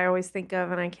that I always think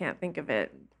of, and I can't think of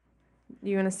it.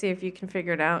 You want to see if you can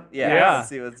figure it out? Yeah. Yeah. Let's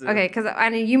see what's Okay, because I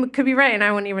mean, you could be right, and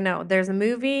I wouldn't even know. There's a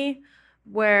movie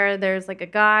where there's like a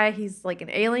guy, he's like an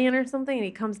alien or something, and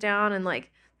he comes down and like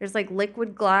there's like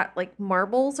liquid glass, like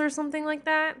marbles or something like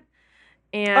that.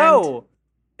 And Oh,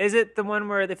 is it the one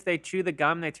where if they chew the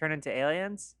gum, they turn into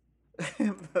aliens?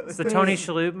 It's the Tony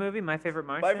Shalhoub movie, My Favorite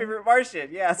Martian. My favorite Martian.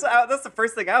 Yeah, so that's the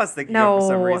first thing I was thinking of for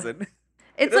some No. reason.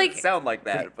 It It's doesn't like sound like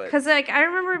that, but because like I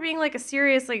remember it being like a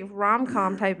serious like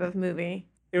rom-com type of movie.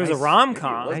 It was Nice. a rom maybe it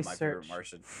com. was Nice my favorite search.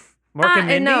 Martian. Mork and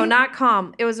Mindy? No, not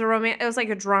com. It was a It was like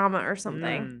a drama or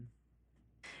something.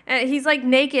 And he's like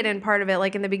naked in part of it,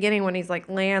 like in the beginning when he's like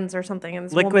lands or something, and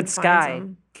this Liquid woman finds Sky.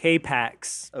 him.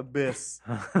 K-Pax. Abyss.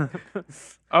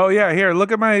 Oh yeah, here,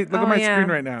 look at my Oh, yeah. screen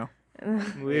right now.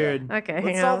 Weird. Okay, Let's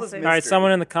hang solve on. this See. All right, mystery.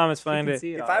 someone in the comments find it.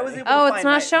 If I was able to Oh, find it's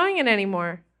not Night- showing it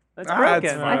anymore. That's Ah, broken.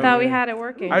 it's fine. I thought we had it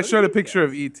working. I showed a picture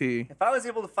of E.T. If I was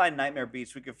able to find Nightmare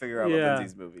Beach, we could figure out Yeah. what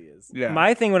Lindsay's movie is. Yeah.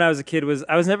 My thing when I was a kid was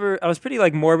I was pretty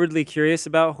like morbidly curious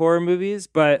about horror movies,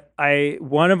 but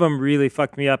one of them really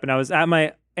fucked me up, and I was at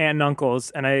my aunt and uncle's,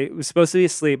 and I was supposed to be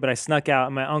asleep, but I snuck out,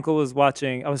 and my uncle was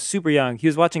watching. I was super young. He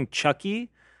was watching Chucky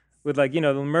with like the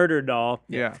murder doll.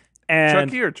 Yeah. And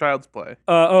Chucky or Child's Play?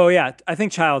 oh yeah, I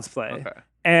think Child's Play. Okay.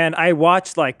 And I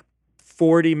watched like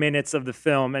 40 minutes of the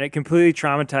film, and it completely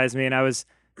traumatized me, and I was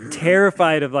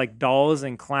terrified of like dolls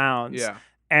and clowns. Yeah.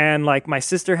 And like my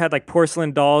sister had like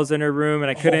porcelain dolls in her room,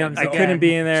 and I couldn't again.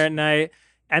 be in there at night.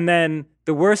 And then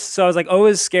the worst, so I was like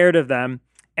always scared of them.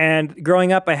 And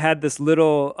growing up, I had this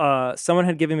little someone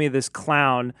had given me this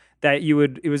clown that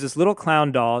it was this little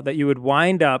clown doll that you would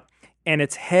wind up, and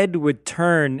its head would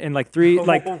turn in like three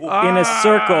like in a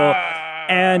circle,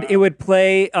 and it would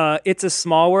play It's a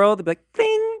Small World. It'd be like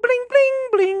bling bling bling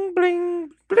bling bling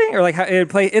bling, or like it would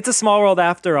play It's a Small World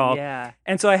After All. Yeah.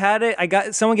 And so I had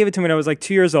it. Someone gave it to me when I was like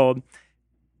 2 years old.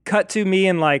 Cut to me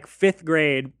in like 5th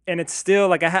grade, and it's still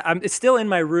like it's still in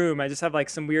my room. I just have like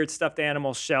some weird stuffed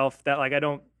animal shelf that like I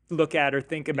don't look at or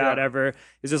think about Yeah. ever.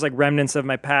 It's just like remnants of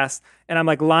my past. And I'm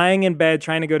like lying in bed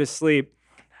trying to go to sleep,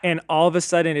 and all of a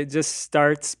sudden it just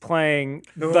starts playing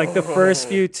like the first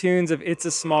few tunes of It's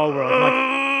a Small World. I'm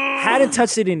like, hadn't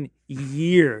touched it in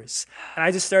years, and I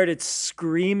just started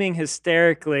screaming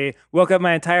hysterically. Woke up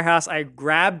my entire house. I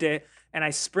grabbed it and I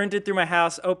sprinted through my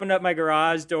house, opened up my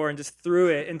garage door, and just threw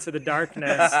it into the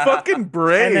darkness. Fucking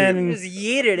brave. And then Just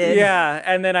yeeted it. yeah,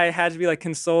 and then I had to be like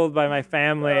consoled by my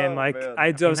family, and Oh, like man.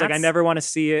 I was like, I that's- never want to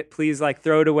see it. Please, like,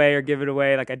 throw it away or give it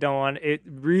away. Like, I don't want it.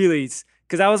 Really,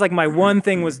 because that was like my one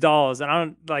thing was dolls, and I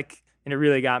don't like, and it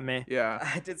really got me. yeah.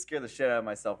 I did scare the shit out of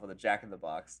myself with a Jack in the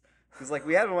Box. Because like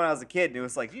we had it when I was a kid, and it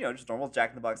was like just normal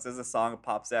Jack in the Box. There's a song, it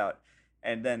pops out,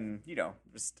 and then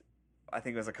just I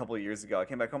think it was a couple of years ago. I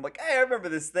came back home like, hey, I remember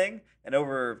this thing, and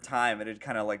over time it had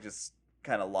kind of like just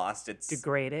kind of lost its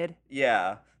Degraded.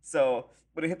 yeah. So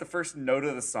when it hit the first note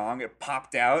of the song, it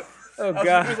popped out. Oh I was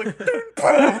god. just like, and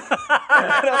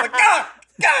I was like,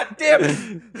 God damn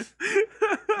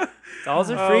it!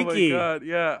 Dolls are Oh freaky. my god,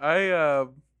 yeah.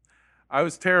 I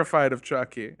was terrified of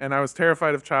Chucky, and I was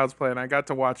terrified of Child's Play, and I got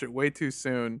to watch it way too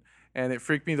soon, and it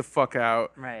freaked me the fuck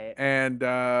out. Right. And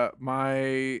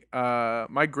my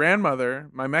grandmother,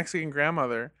 my Mexican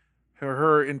grandmother,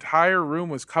 her entire room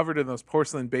was covered in those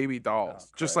porcelain baby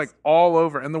dolls, just like Christ. all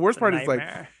over. And the worst It's a part is like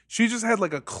nightmare. she just had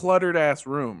like a cluttered ass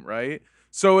room, right?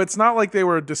 So it's not like they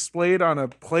were displayed on a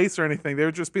place or anything. They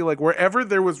would just be like wherever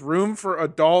there was room for a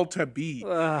doll to be,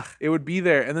 Ugh. it would be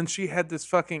there. And then she had this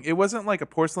fucking, it wasn't like a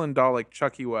porcelain doll like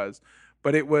Chucky was,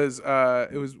 but it was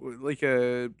like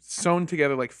a sewn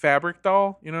together like fabric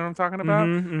doll. You know what I'm talking about?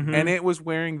 Mhm. And it was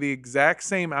wearing the exact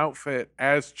same outfit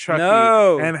as Chucky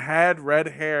No. and had red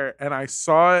hair. And I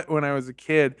saw it when I was a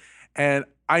kid. And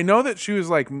I know that she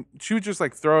would just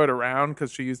like throw it around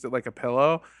because she used it like a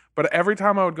pillow. But every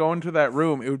time I would go into that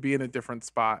room, it would be in a different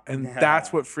spot. And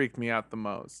that's what freaked me out the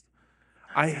most.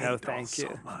 I hate No, dolls thank so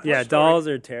you. much. Yeah, dolls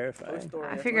are terrifying.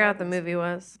 I figure out the movie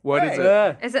was. What is Hey. it?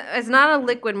 Ugh. It's not a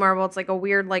liquid marble. It's like a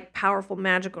weird, like powerful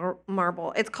magical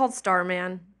marble. It's called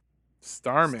Starman.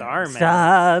 Starman. Starman.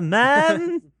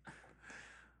 Starman.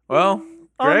 Well,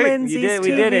 On great. Lindsay's did- we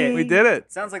did it. TV. We did it.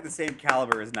 Sounds like the same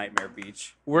caliber as Nightmare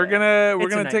Beach. We're Yeah. gonna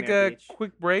It's a take Nightmare a Beach.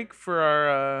 quick break for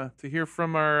our to hear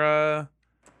from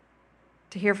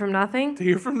To hear from nothing,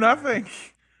 nothing.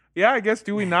 Yeah, I guess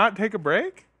do we not take a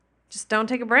break? just don't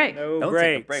take a break. No Don't breaks.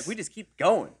 take a break. We just keep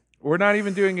going. We're not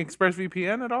even doing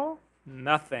ExpressVPN at all?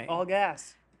 Nothing. All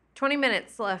gas. 20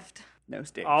 minutes left. No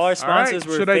stakes. All our sponsors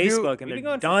were should I do- Facebook, and We've been they're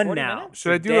going for done 40 now. minutes?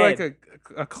 Should I do Dead. like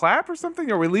a clap or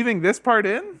something? Are we leaving this part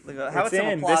in? Like, how It's about some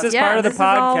in. applause? This is yeah, part of the this is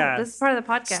all- podcast. this is part of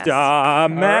the podcast.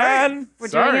 Starman. We're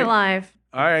Sorry. doing it live.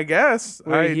 All right, I guess.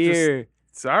 We're I here.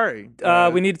 Sorry.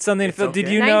 We need something to it's fill. Did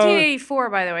okay. you know? 1984,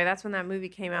 by the way. That's when that movie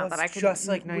came out that I could just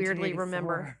like weirdly 1984.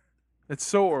 remember. It's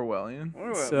so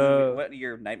Orwellian. What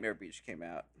year Nightmare Beach came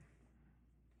out?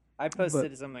 I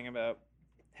posted something about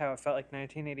how it felt like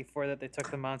 1984 that they took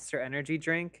the Monster Energy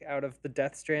drink out of the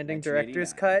Death Stranding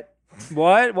director's 1989. cut.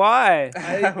 What? Why?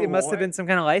 It must have What? been some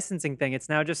kind of licensing thing. It's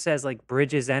now just says like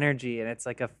Bridges Energy, and it's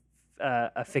like a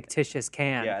a fictitious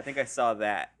can. Yeah, I think I saw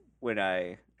that when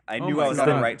I Oh knew my I was on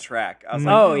God. the right track. I was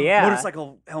Oh, like, yeah.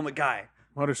 motorcycle helmet guy.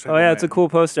 Motorcycle. Oh yeah, it's a man. cool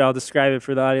poster. I'll describe it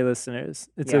for the audio listeners.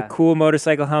 It's a Yeah. cool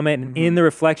motorcycle helmet, and in Mhm. the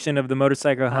reflection of the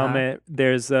motorcycle Uh-huh. helmet,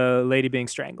 there's a lady being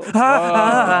strangled.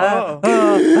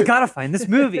 I gotta find this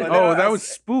movie. But Oh, then that I was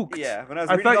spooked. Yeah, when I was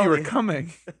I reading thought all you were the-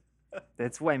 coming.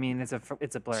 That's what I mean. It's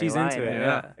a blurry She's line. into it. Yeah.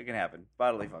 Yeah. It can happen.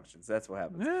 Bodily functions. That's what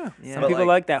happens. Yeah. Yeah. Some But, people like-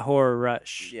 like that horror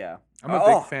rush. Yeah. I'm a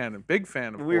Oh, big fan. A big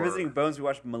fan of When we were horror. visiting Bones, we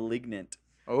watched *Malignant*,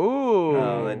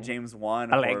 Oh. that James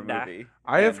Wan I horror like that. movie.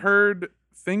 I have And heard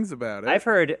things about it. I've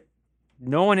heard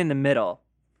no one in the middle.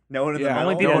 no one in Yeah, the middle.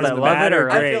 Only no people one's that in the love it bad or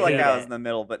or I great, feel like yeah. I was in the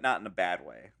middle, but not in a bad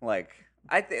way. Like,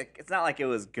 I think it's not like it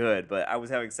was good, but I was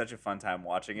having such a fun time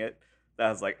watching it that I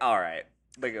was like, all right,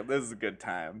 like this is a good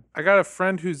time. I got a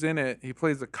friend who's in it. He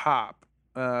plays a cop.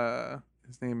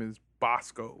 His name is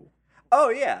Bosco. Oh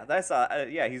yeah, that's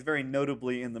yeah. He's very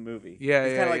notably in the movie. Yeah,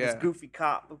 he's yeah, kind of like yeah. this goofy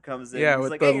cop who comes in. Yeah, he's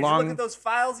with like, the hey, did you long- look at those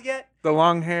files yet? The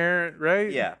long hair, right?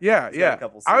 Yeah. Yeah, He's got a yeah.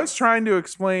 couple I was scenes. trying to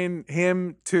explain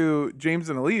him to James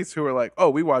and Elise, who were like, "Oh,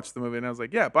 we watched the movie," and I was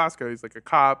like, "Yeah, Bosco. He's like a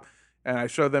cop." And I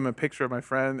showed them a picture of my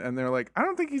friend, and they're like, "I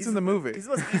don't think he's in the movie." He's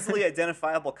the most easily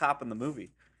identifiable cop in the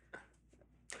movie.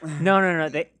 No.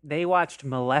 They watched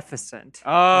Maleficent.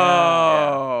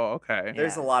 Oh, okay.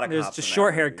 There's a Yeah. lot of There's cops. just in that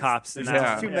short-haired movie. cops in There's that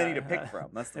just one. too many to Yeah. pick from.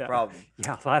 That's the Yeah. problem.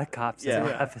 Yeah, a lot of cops Yeah. in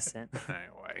Maleficent.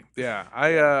 Anyway, yeah,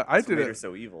 I That's what did made it. her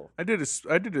so evil. I did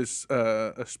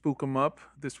a spook 'em up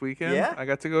this weekend. Yeah? I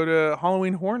got to go to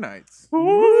Halloween Horror Nights.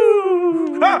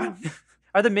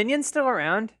 Are the minions still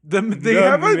around? They The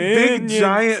have a big minions.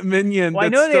 giant minion. Well, I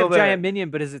that's know they still have there. giant minion,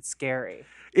 but is it scary?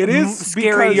 It is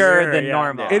Scarier than yeah.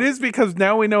 normal. It is because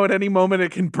now we know at any moment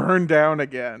it can burn down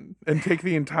again and take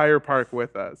the entire park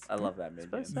with us. I love that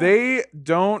minion. They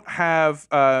don't have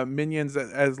minions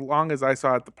as long as I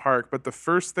saw at the park, but the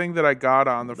first thing that I got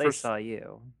on the They first saw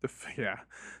you. the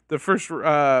first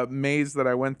maze that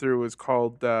I went through was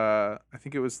called I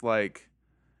think it was like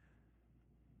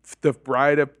The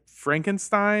Bride of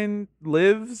Frankenstein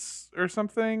Lives or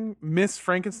something. Miss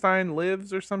Frankenstein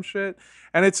Lives or some shit.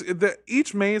 And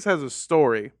each maze has a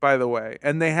story, by the way,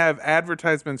 and they have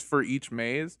advertisements for each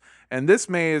maze. And this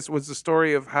maze was the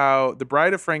story of how the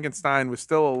Bride of Frankenstein was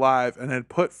still alive and had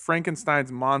put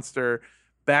Frankenstein's monster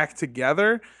back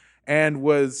together and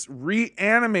was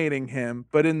reanimating him.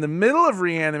 But in the middle of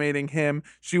reanimating him,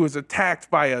 she was attacked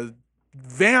by a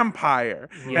vampire.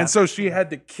 Yeah. And so she had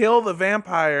to kill the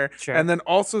vampire Sure. and then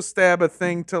also stab a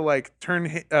thing to like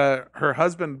turn her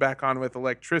husband back on with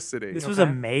electricity. This was a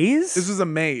maze? This was a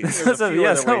maze. There's a few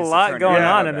There's other a ways to lot turn going your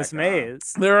on camera in this back on.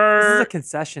 maze. There This is are a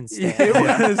concession stand.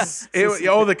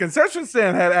 the concession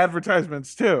stand had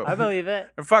advertisements too. I believe it.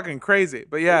 They're fucking crazy.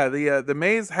 But yeah, the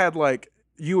maze had like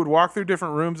you would walk through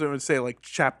different rooms and it would say like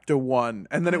chapter 1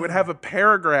 and then it would have a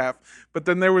paragraph, but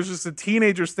then there was just a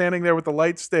teenager standing there with the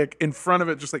light stick in front of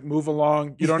it just like move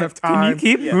along. You don't have time. Can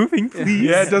you keep moving, please?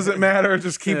 Yeah, it doesn't matter.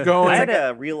 Just keep going. It's I like had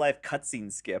a real life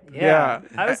cutscene skip. Yeah.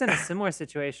 I was in a similar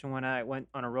situation when I went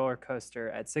on a roller coaster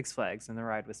at Six Flags, and the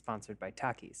ride was sponsored by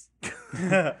Takis.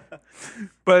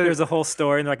 But There's a whole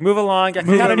story, and they're like, move along. I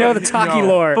Move gotta know the along. Taki No.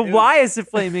 lore. But why is it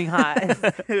flaming hot?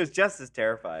 It was just as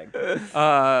terrifying.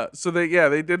 so they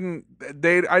didn't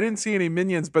I didn't see any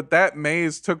minions, but that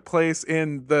maze took place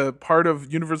in the part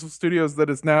of Universal Studios that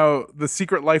is now the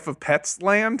Secret Life of Pets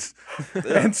land.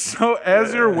 And so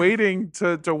as you're waiting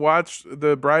to watch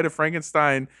the Bride of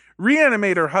Frankenstein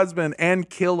reanimate her husband and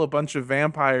kill a bunch of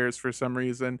vampires for some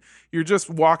reason, you're just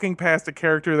walking past a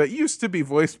character that used to be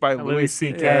voiced by Louis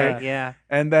C.K. Yeah. Yeah.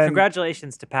 And then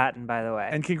Congratulations to Patton, by the way.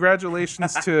 and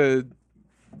congratulations to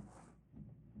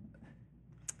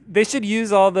They should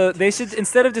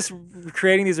instead of just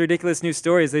creating these ridiculous new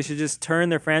stories, they should just turn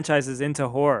their franchises into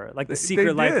horror. Like the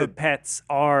Secret Life did. of Pets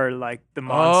are like the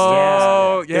monsters.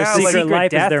 Oh, Their yeah, secret like,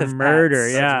 life is Death their of murder.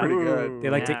 Pets. Yeah, That's pretty good. they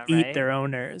like Yeah, to eat right? their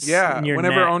owners. yeah, and you're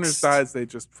whenever next. owners dies, they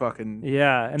just fucking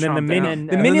Yeah, and then chomp the down. minion,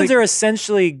 the And then minions they- are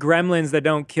essentially gremlins that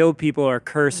don't kill people or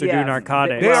curse or Yeah, do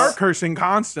narcotics. They Well- are cursing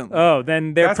constantly. Oh,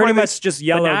 then they're That's pretty why they- much just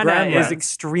yellow Banana gremlins. is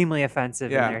extremely offensive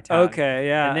Yeah. in their tongue. Okay,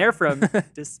 yeah. And they're from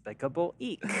Despicable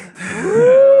Eek.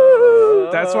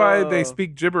 That's why they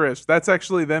speak gibberish. That's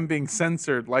actually them being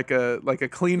censored, like a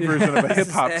clean version of a hip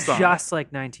hop song. Just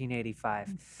like 1985.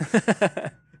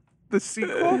 The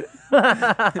sequel.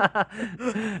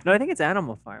 No, I think it's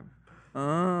Animal Farm.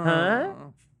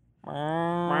 Oh.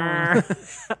 Huh?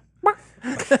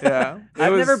 Yeah. It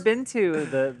I've was- never been to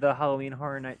the Halloween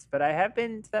Horror Nights, but I have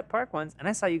been to that park once, and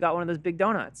I saw you got one of those big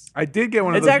donuts. I did get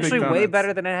one of It's those. actually big way donuts.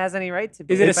 better than it has any right to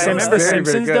be. Is it a If I Simpsons- remember. very, very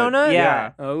Simpsons good. donut?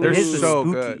 Yeah. Oh, They're His was so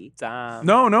spooky. good.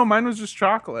 No, mine was just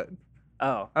chocolate.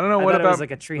 Oh, I don't know I what thought it was about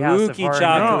like a treehouse of spooky horror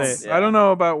chocolate. nights. I don't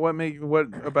know about what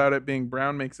about it being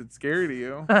brown makes it scary to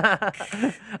you.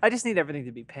 I just need everything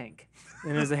to be pink.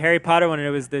 And there's a Harry Potter one, and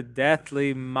it was the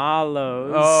Deathly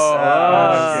Mallows. Oh,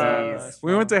 yeah. yeah.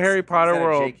 We went to Harry Is Potter that a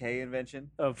World. JK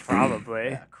invention? Oh, probably.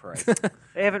 Yeah, Christ.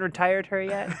 They haven't retired her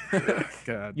yet.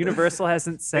 God. Universal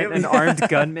hasn't sent Maybe- an armed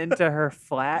gunman to her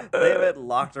flat. They haven't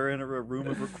locked her in a room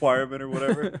of requirement or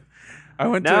whatever. I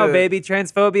went No, to baby,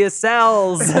 transphobia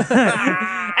sells.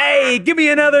 Hey, give me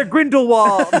another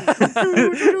Grindelwald. You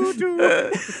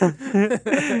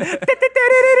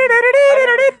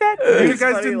It's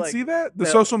guys funny, didn't like, see that? The no.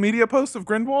 social media post of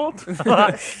Grindelwald?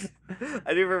 I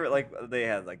do remember like they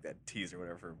had like that teaser or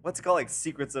whatever. What's it called? Like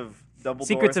Secrets of Dumbledore.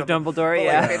 Secrets or of something? Dumbledore, But,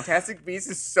 yeah. Like, Fantastic Beasts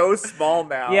is so small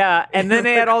now. Yeah, and then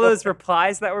they had all those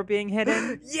replies that were being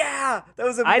hidden. Yeah, that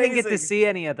was amazing. I didn't get to see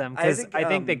any of them because I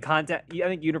think, I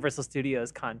think Universal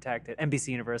Studios contacted NBC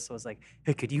Universal was like,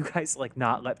 hey, could you guys like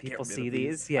not let Get people rid see of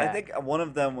these? Yeah. I think one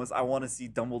of them was I want to see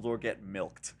Dumbledore get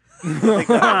milked. Like,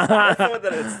 that's the one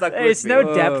that it stuck with There's me.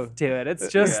 no depth to it. It's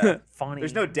just Yeah. funny.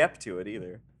 There's no depth to it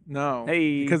either. No.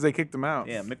 Hey. Because they kicked him out.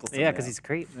 Yeah, Mickelson. Yeah, because he's a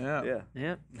creep. Yeah. Yeah.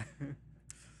 Yeah.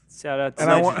 Shout out to And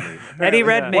I want, Eddie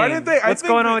Redmayne. Why didn't they? I What's think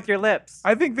going on they- with your lips?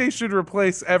 I think they should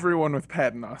replace everyone with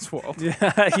Patton Oswalt.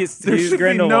 Yeah, he's There should be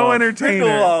Grindelwald. no entertainer.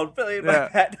 Grindelwald played by Yeah.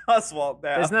 Patton Oswalt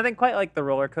now. There's nothing quite like the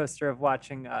roller coaster of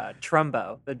watching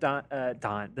Trumbo,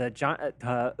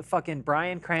 fucking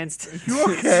Bryan Cranston. You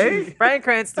okay? Bryan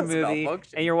Cranston That's movie,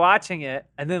 malfunction. and you're watching it,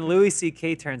 and then Louis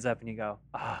C.K. turns up, and you go,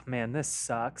 "Oh man, this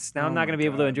sucks. Now I'm Oh not my gonna be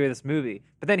able to God. enjoy this movie."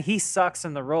 But then he sucks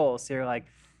in the role, so you're like,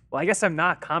 "Well, I guess I'm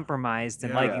not compromised in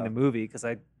Yeah. liking the movie because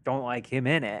I don't like him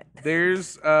in it."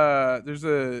 There's a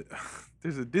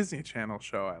Disney Channel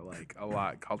show I like a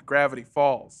lot called Gravity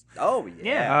Falls. Oh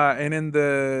yeah. And in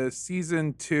the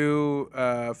season 2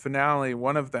 finale,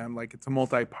 one of them, like it's a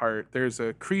multi-part, there's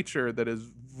a creature that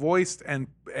is voiced and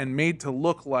made to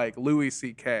look like Louis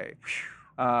C.K.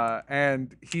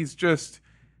 And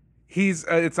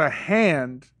it's a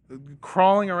hand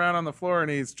crawling around on the floor,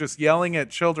 and he's just yelling at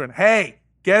children, "Hey,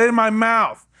 get in my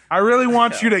mouth. I really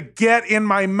want you to get in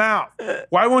my mouth.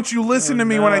 Why won't you listen to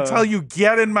me when I no. tell you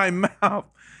get in my mouth?"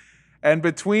 And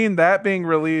between that being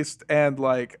released and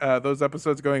like those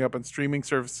episodes going up on streaming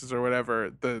services or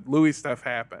whatever, the Louis stuff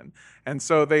happened. And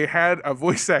so they had a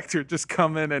voice actor just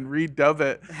come in and redub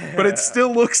it, but it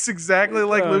still looks exactly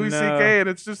like Oh, Louis no. C.K. and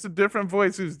it's just a different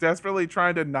voice who's desperately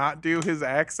trying to not do his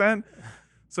accent.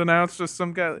 So now it's just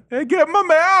some guy, like, "Hey, get in my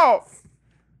mouth.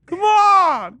 Come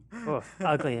on." Oof,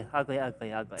 ugly.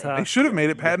 They should have made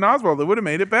it Patton Oswalt. They would have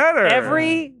made it better.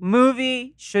 Every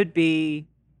movie should be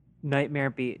Nightmare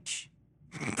Beach.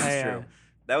 That's true.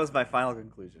 That was my final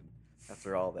conclusion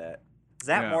after all that.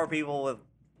 Zap Yeah. more people with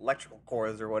electrical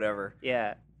cords or whatever.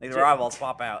 Yeah. Like their eyeballs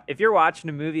pop out. If you're watching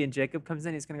a movie and Jacob comes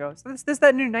in, he's gonna go, "So is this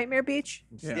that new Nightmare Beach?"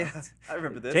 Yeah. I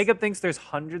remember this. Jacob thinks there's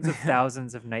hundreds of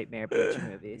thousands of Nightmare Beach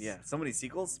movies. Yeah, so many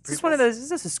sequels. Is this one of those? Is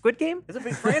this a Squid Game? It's a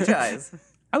big franchise.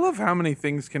 I love how many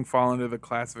things can fall into the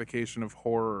classification of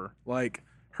horror. Like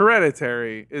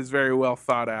Hereditary is very well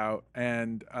thought out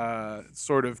and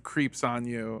sort of creeps on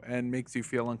you and makes you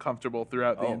feel uncomfortable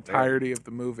throughout the Oh, very. entirety of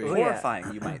the movie. Oh, yeah.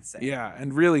 Horrifying, you might say. Yeah,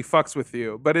 and really fucks with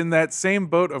you. But in that same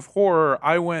boat of horror,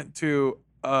 I went to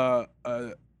a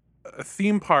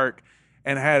theme park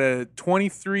and had a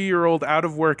 23-year-old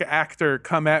out-of-work actor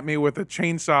come at me with a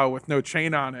chainsaw with no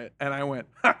chain on it, and I went,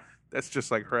 "Ha, that's just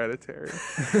like Hereditary."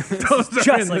 Those are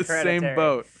Just in like the same Hereditary.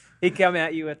 boat. He come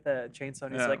at you with the chainsaw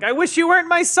and he's Yeah. like, "I wish you weren't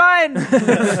my son."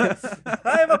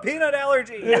 I have a peanut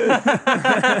allergy.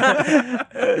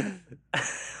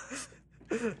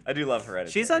 I do love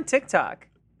Hereditary. She's on TikTok.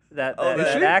 That Oh, is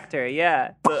that she? actor,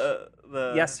 yeah.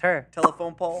 the Yes, her.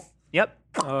 telephone pole. Yep.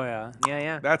 Oh yeah.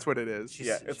 Yeah. That's what it is.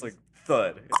 Yeah, it's like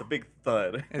thud. It's a big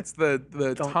thud. It's the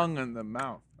Don't- tongue and the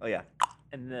mouth. Oh yeah.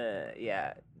 And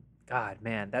God,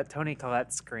 man, that Toni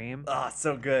Collette scream. Oh, it's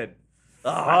so good.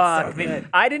 Oh, Fuck, it's so man. good.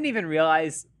 I didn't even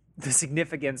realize the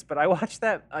significance, but I watched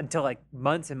that until like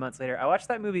months and months later. I watched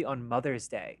that movie on Mother's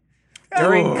Day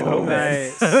during Oh, COVID.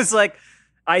 nice. It was like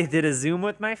I did a Zoom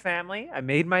with my family. I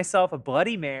made myself a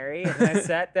Bloody Mary, and I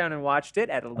sat down and watched it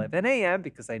at 11 a.m.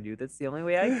 because I knew that's the only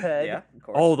way I could. Yeah, of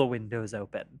course. All the windows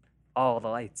open, all the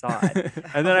lights on, and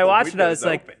then All I the watched it. I windows was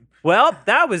like, open. "Well,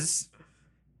 that was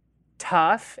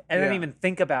tough," and I didn't Yeah. even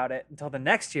think about it until the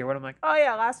next year when I'm like, "Oh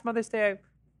yeah, last Mother's Day."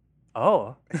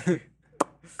 Oh,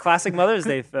 Classic Mother's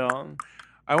Day film.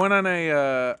 I went on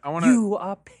a. you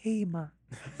are Pema.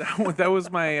 That was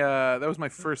my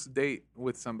first date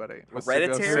with somebody. Was to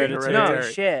go see Hereditary? No, No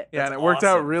shit. Yeah, and That's it worked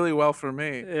out awesome. really well for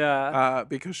me. Yeah.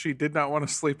 Because she did not want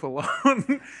to sleep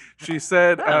alone. She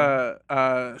said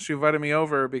she invited me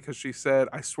over because she said,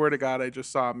 I swear to God, I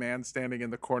just saw a man standing in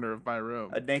the corner of my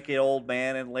room. A naked old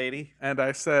man and lady. And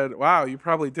I said, wow, you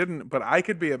probably didn't, but I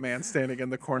could be a man standing in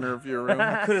the corner of your room.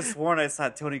 I could have sworn I saw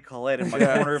Tony Collette in my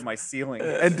Yeah. corner of my ceiling.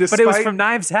 And But it was from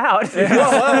Knives Out. Whoa,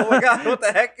 oh my god, what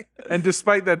the heck? and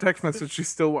despite that text message, she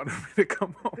still wanted me to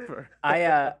come over.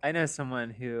 I know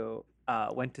someone who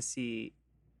went to see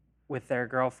with their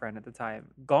girlfriend at the time,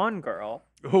 Gone Girl,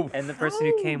 Oh, and the person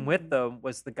who came with them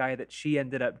was the guy that she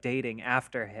ended up dating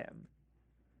after him.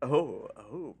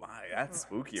 Oh my, that's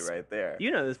spooky right there.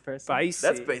 You know this person. Spicy.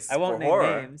 That's based I won't for name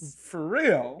horror. names. for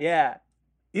real? Yeah.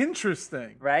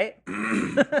 Interesting. Right?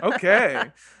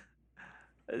 Okay.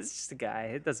 It's just a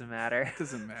guy. It doesn't matter.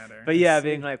 Doesn't matter. But yeah,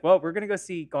 being like, well, we're gonna go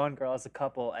see Gone Girl as a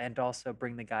couple, and also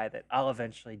bring the guy that I'll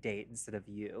eventually date instead of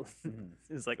you.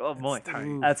 It's like, oh boy,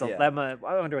 tight. that's a Yeah. lemma.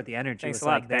 I wonder what the energy Thanks was a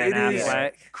lot, like there. Ben and It is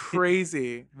after. Affleck.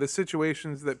 crazy the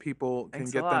situations that people can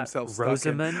Thanks a get lot, themselves stuck in.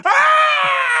 Rosamund.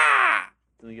 Ah!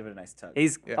 Let me give it a nice tug.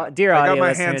 He's Yeah. dear I audio got my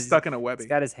listeners, hand stuck in a He's webby.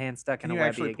 got his hand stuck Can in you a webby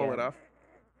actually pull again. it off?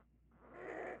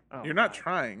 Oh, You're not God.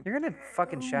 trying. You're gonna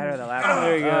fucking shatter the laptop.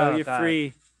 There you go. Oh, You're God.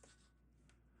 free.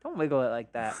 Don't wiggle it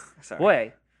like that. Sorry.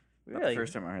 Boy, we Not really, the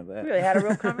first time I heard that. we really had a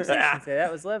real conversation today.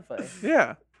 That was lovely.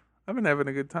 Yeah. I've been having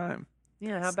a good time.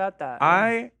 Yeah, how about that?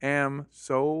 I am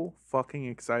so fucking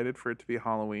excited for it to be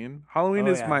Halloween. Halloween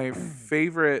Oh, is yeah. my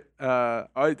favorite.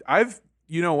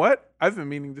 You know what? I've been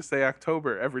meaning to say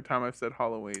October every time I've said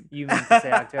Halloween. You meant to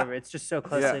say October. It's just so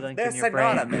closely Yeah. linked They're in your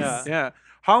brain. synonymous. Yeah. Yeah.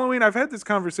 Halloween, I've had this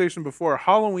conversation before.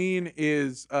 Halloween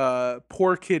is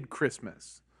poor kid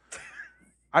Christmas.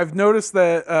 I've noticed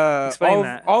that, Explain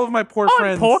that. all of my poor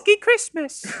friends. Porky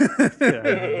Christmas.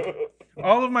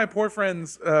 All of my poor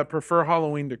friends prefer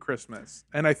Halloween to Christmas.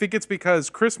 And I think it's because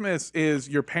Christmas is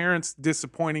your parents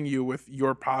disappointing you with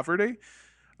your poverty.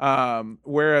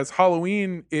 Whereas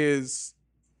Halloween is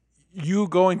you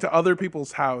going to other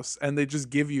people's house and they just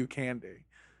give you candy.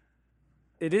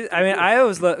 It is. I mean, I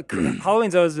always love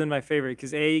Halloween's always been my favorite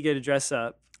because you get to dress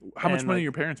up. How much And, money like, do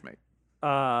your parents make?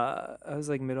 I was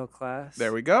like middle class.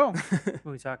 There we go. What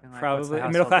are we talking like? Probably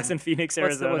middle class in Phoenix,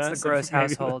 what's the, Arizona. what's the so gross maybe-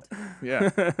 household?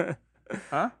 Yeah.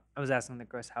 Huh? I was asking the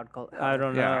gross household. I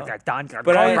don't know. Yeah.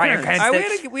 But I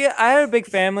had a big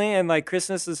family and like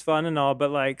Christmas is fun and all,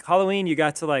 but like Halloween, you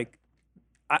got to like,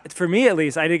 for me at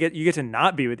least, you get to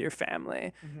not be with your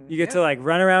family. You get to like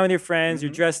run around with your friends.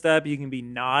 You're dressed up. You can be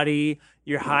naughty.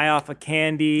 You're high off of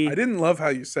candy. I didn't love how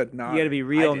you said not. You got to be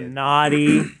real did.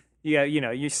 naughty.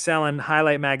 You're selling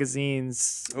highlight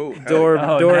magazines Oh, hell door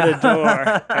yeah. door to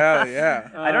door. Hell yeah.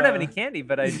 I don't have any candy,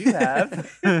 but I do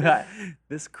have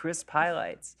this crisp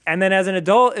highlights. And then as an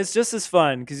adult, it's just as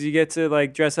fun because you get to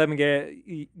like dress up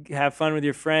and have fun with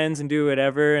your friends and do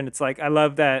whatever. And it's like I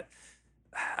love that.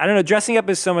 I don't know. Dressing up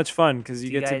is so much fun because you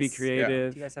Do you get to be guys-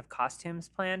 creative. Do you guys have costumes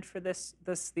planned for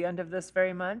the end of this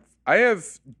very month?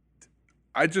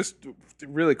 I just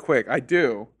really quick. I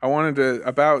wanted to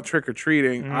about trick or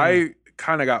treating. I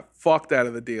kind of got fucked out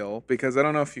of the deal because I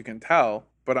don't know if you can tell,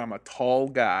 but I'm a tall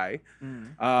guy.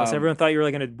 So everyone thought you were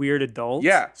like a weird adult.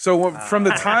 Yeah. So from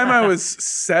the time I was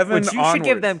 7 Which you should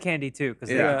give onwards- them candy too, because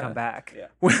they Yeah. can come back.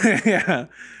 Yeah.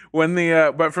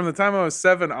 yeah. But from the time I was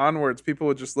 7 onwards, people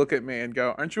would just look at me and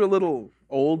go, "Aren't you a little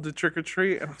old to trick or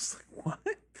treat?" And I was like,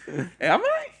 "What? Am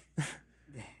I?"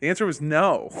 The answer was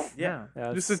no. Yeah.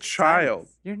 I'm just a child.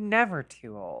 You're never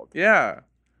too old. Yeah.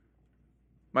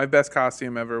 My best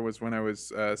costume ever was when I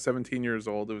was 17 years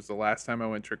old. It was the last time I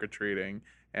went trick or treating,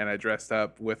 and I dressed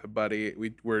up with a buddy.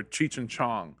 We were Cheech and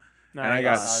Chong, and I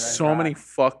got Nice.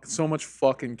 so much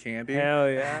fucking candy. Hell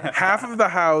yeah. half of the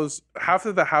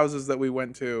houses that we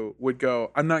went to would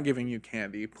go, "I'm not giving you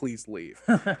candy, please leave."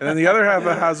 And then the other half of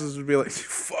the houses would be like,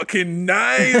 "Fucking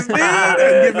nice, dude,"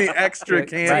 and give me extra Right.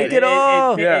 candy. Take it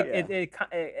all. Yeah.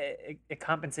 It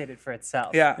compensated for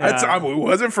itself. Yeah, it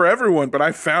wasn't for everyone, but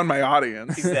I found my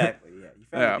audience. Exactly. Yeah. You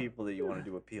found Yeah. the people that you wanted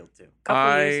to appeal to. A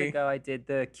couple years I- ago, I did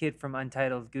the kid from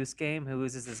Untitled Goose Game who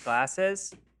loses his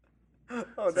glasses. Oh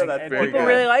Like, no, that's and very people good.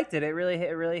 really liked it. It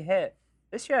really hit.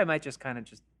 This year, I might just kind of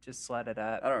just sled it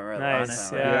up. I don't remember. Nice. Last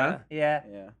time, Yeah. right? Yeah.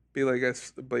 Yeah. Be like a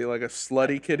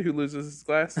slutty kid who loses his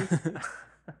glasses.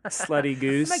 Slutty I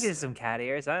goose. might get some cat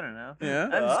ears. I don't know. Yeah.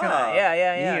 I'm just gonna. Ah.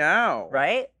 Yeah. Meow.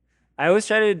 Right. I always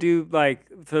try to do like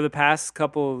for the past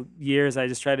couple years, I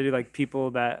just try to do like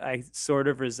people that I sort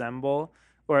of resemble,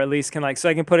 or at least can like so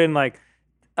I can put in like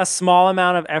a small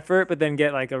amount of effort, but then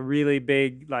get like a really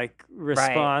big like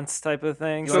response type of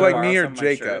thing. So wanna like borrow me or some of my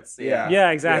Jacob. shirts? Yeah. Yeah,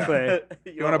 exactly.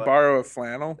 You want to borrow a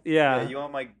flannel? Yeah. Yeah, you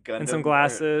want my Gundam And some or-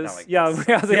 glasses. not my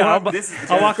Yeah, glasses.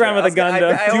 I'll walk around with a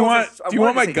Gundam. Do you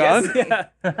want my gun? Yeah.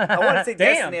 I want to say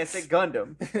Damn. Destiny. I said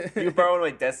Gundam. You can borrow one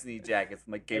of my Destiny jackets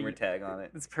with my gamer tag on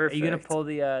it. It's Are perfect. you gonna pull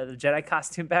the Jedi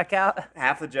costume back out?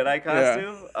 Half the Jedi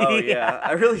costume. Oh yeah. Yeah.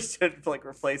 I really should like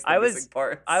replace the missing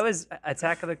parts. I was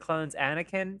Attack of the Clones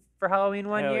Anakin for Halloween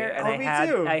one Hell year, yeah. and Oh, I me had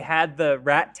too. I had the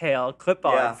rat tail clip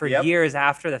on Yeah, for yep. years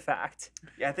after the fact.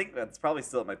 Yeah, I think that's probably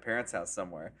still at my parents' house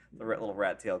somewhere. The little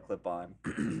rat tail clip on.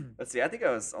 Let's see. I think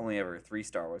I was only ever 3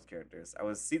 Star Wars characters. I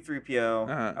was C-3PO.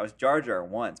 Uh-huh. I was Jar Jar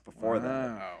once before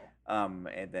that. Wow.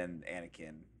 And then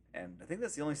Anakin. And I think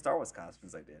that's the only Star Wars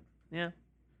costumes I did. Yeah.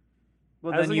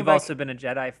 Well, I was then looking you've back- also been a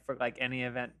Jedi for like any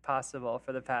event possible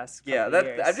for the past Yeah, couple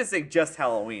years. I'm just saying just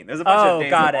Halloween. There's a bunch Oh, of days.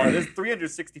 got more. it. There's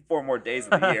 364 more days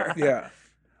in the year. Yeah.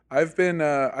 I've been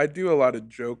I do a lot of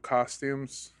joke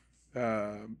costumes.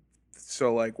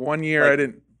 So like one year I Like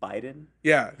didn't Biden.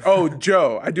 Yeah. Oh,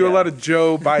 Joe. I do a Yeah. lot of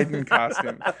Joe Biden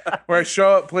costume where I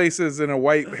show up places in a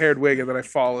white haired wig and then I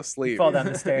fall asleep. Fall down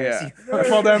the stairs. Yeah. I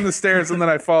fall down the stairs and then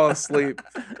I fall asleep.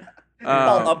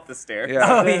 Fall up the stairs.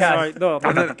 Yeah. Oh, That's yeah. right.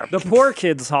 The poor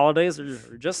kids' holidays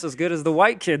are just as good as the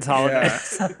white kids'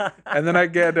 holidays. Yeah. And then I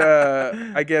get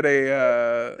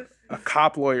a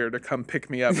cop lawyer to come pick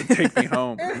me up and take me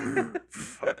home.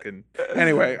 Fucking.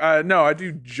 Anyway, no, I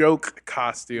do joke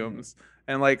costumes.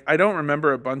 And like I don't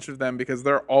remember a bunch of them because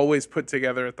they're always put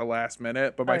together at the last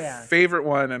minute. But my yeah. favorite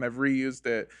one, and I've reused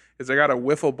it, is I got a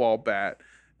wiffle ball bat.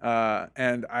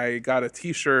 And I got a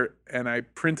T-shirt, and I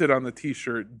printed on the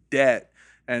T-shirt "debt,"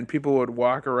 and people would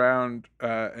walk around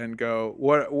and go,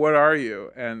 "What are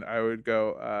you?" And I would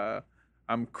go,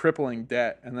 "I'm crippling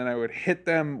debt," and then I would hit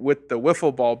them with the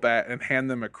wiffle ball bat and hand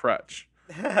them a crutch.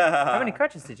 How many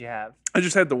crutches did you have? I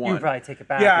just had the You one. would probably take it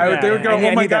back. Yeah, they would go, I "Oh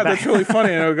my need that god, that's back." really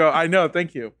funny," and I would go, "I know,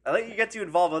 thank you." I like you get to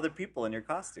involve other people in your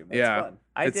costume. That's Yeah. fun.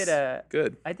 I It's did a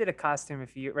good. I did a costume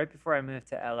right before I moved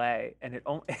to LA, and it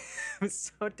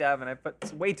was so dumb, and I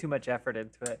put way too much effort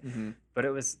into it. Mhm. But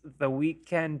it was the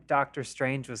weekend Doctor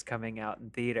Strange was coming out in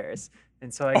theaters,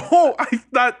 and so I Oh,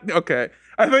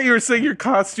 I thought you were saying your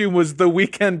costume was the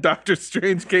weekend Doctor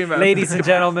Strange came out. ladies and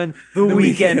gentlemen, the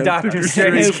weekend Doctor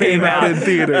Strange came out in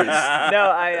theaters.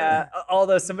 No,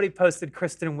 although somebody posted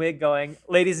Kristen Wiig going,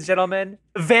 ladies and gentlemen,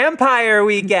 Vampire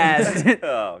Weekend.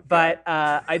 Oh, But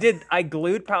I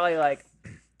glued probably like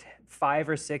 $5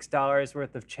 or $6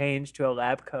 worth of change to a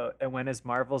lab coat and went as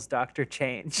Marvel's Doctor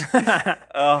Change.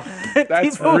 oh,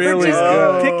 That's People were really just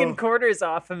good. picking quarters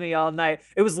off of me all night.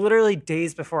 It was literally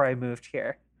days before I moved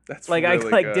here. That's Like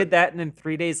really I good. did that, and then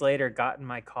 3 days later, got in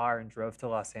my car and drove to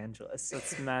Los Angeles.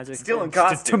 It's magic. still in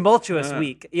Just a costume. tumultuous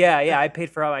week. Yeah, I paid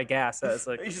for all my gas. I was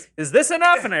like, You just- "Is this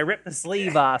enough?" And I ripped the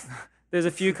sleeve off. There's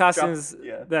a few costumes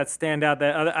yeah. that stand out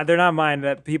that they're not mine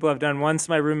that people have done. Once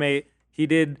my roommate, he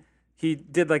did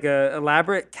like a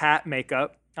elaborate cat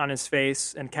makeup on his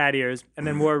face and cat ears, and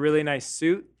then wore a really nice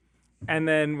suit. And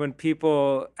then when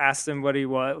people asked him what he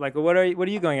was, like, what are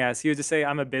you going as? He would just say,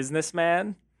 "I'm a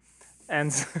businessman," and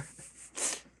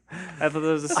I thought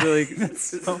that was just really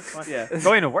So funny. Yeah.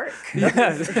 Going to work. yeah.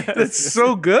 That's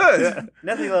so good.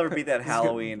 Nothing will ever beat that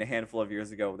Halloween a handful of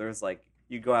years ago. There was like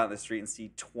you go out in the street and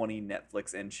see 20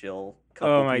 Netflix and chill.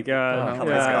 Oh my people God. come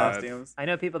Oh as my God. costumes. I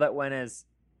know people that went as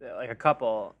like a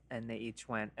couple, and they each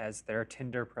went as their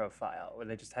Tinder profile, where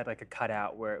they just had like a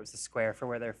cutout where it was a square for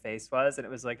where their face was, and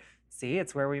it was like, "See,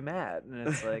 it's where we met," and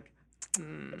it's like,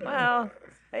 well,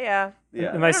 yeah. Yeah.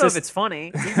 I My don't know if sis- it's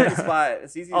funny. It's easy to spot.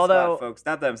 It's easy to Although- spot folks.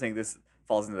 Not that I'm saying this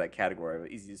falls into that category,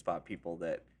 but easy to spot people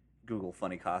that Google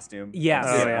funny costume. Yes,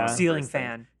 Oh, yeah. ceiling First thing.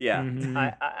 fan. Yeah.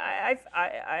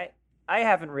 Mhm. I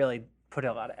haven't really put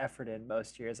a lot of effort in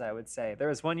most years, I would say. There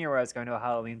was one year where I was going to a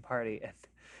Halloween party, and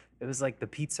it was like the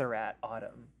Pizza Rat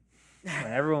autumn,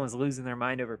 when everyone was losing their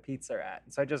mind over Pizza Rat.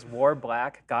 And so I just wore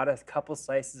black, got a couple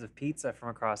slices of pizza from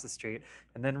across the street,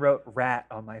 and then wrote "rat"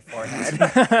 on my forehead.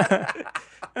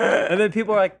 And then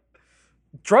people were like,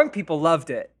 drunk people loved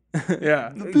it,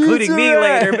 Yeah. including me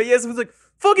later. But yes, it was like,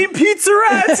 "Fucking Pizza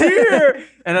Rat's here!"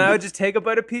 And then I would just take a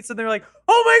bite of pizza, and they're like,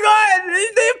 "Oh my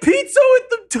god, they have pizza with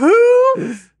them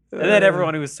too!" And then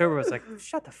everyone who was sober was like,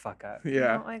 "Shut the fuck up!" You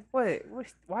Yeah. know, like what?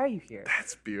 Why are you here,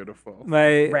 That's beautiful.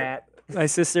 rat? My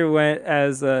sister went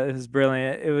as it was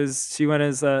brilliant. She went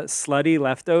as slutty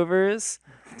leftovers,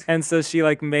 and so she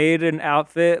like made an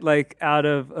outfit like out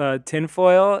of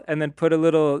tinfoil, and then put a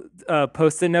little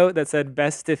post-it note that said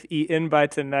 "Best if eaten by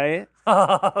tonight."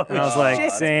 Oh, And I was like,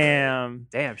 shit. "Damn,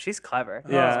 Damn, she's clever.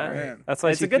 yeah, man. that's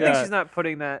why It's she, a good thing yeah. she's not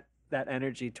putting that that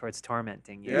energy towards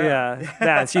tormenting you.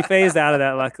 Yeah. She phased out of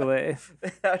that, luckily.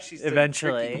 She's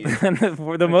Eventually. tricking you. And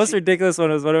the most ridiculous one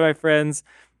was one of my friends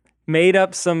made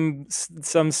up some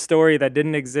story that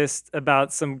didn't exist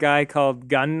about some guy called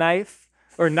Gun Knife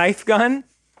or Knife Gun.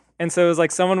 And so it was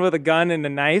like someone with a gun and a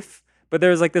knife. But there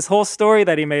was like this whole story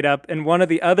that he made up, and one of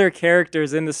the other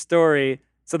characters in the story.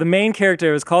 So the main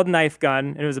character was called Knife Gun,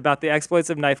 and it was about the exploits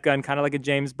of Knife Gun, kind of like a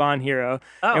James Bond hero.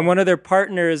 Oh. And one of their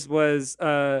partners was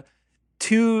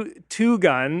Two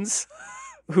Guns,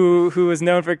 who was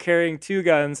known for carrying two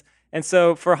guns. And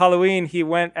so for Halloween, he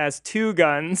went as Two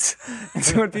Guns. And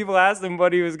so when people asked him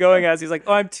what he was going as, he's like,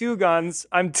 "Oh, I'm Two Guns.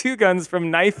 I'm Two Guns from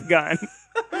Knife Gun."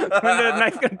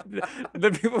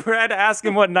 The people had to ask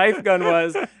him what Knife Gun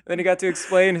was. Then he got to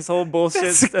explain his whole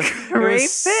bullshit stuff. great it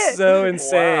was bit. so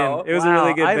insane. Wow. It was a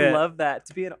really good I bit. love that.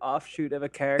 To be an offshoot of a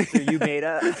character you made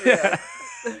up.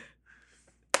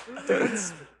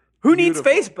 Who needs Beautiful.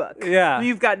 Facebook? Yeah.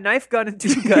 You've got Knife Gun and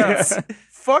Two Guns.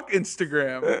 Fuck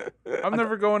Instagram. I'm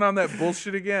never going on that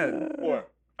bullshit again.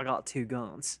 I got two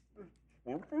guns.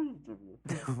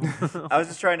 I was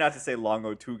just trying not to say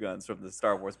Longo Two Guns from the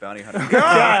Star Wars Bounty Hunter.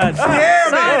 God damn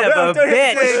Son it! of a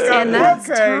bitch. And that's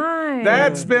Okay. time.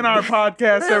 That's been our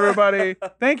podcast, everybody.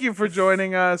 Thank you for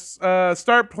joining us.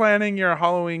 Start planning your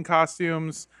Halloween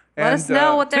costumes. Let us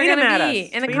know what they're tweet 'em going to at be us.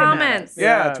 in the Tweet 'em at comments. us.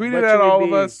 Yeah, Yeah, tweet what it should at we all of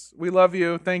be? us. We love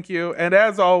you. Thank you. And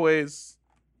as always,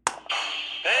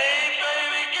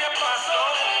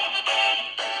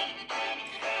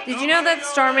 Did you know that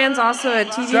Starman's also a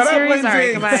TV Shut up, series? All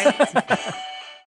right, Lindsay. goodbye.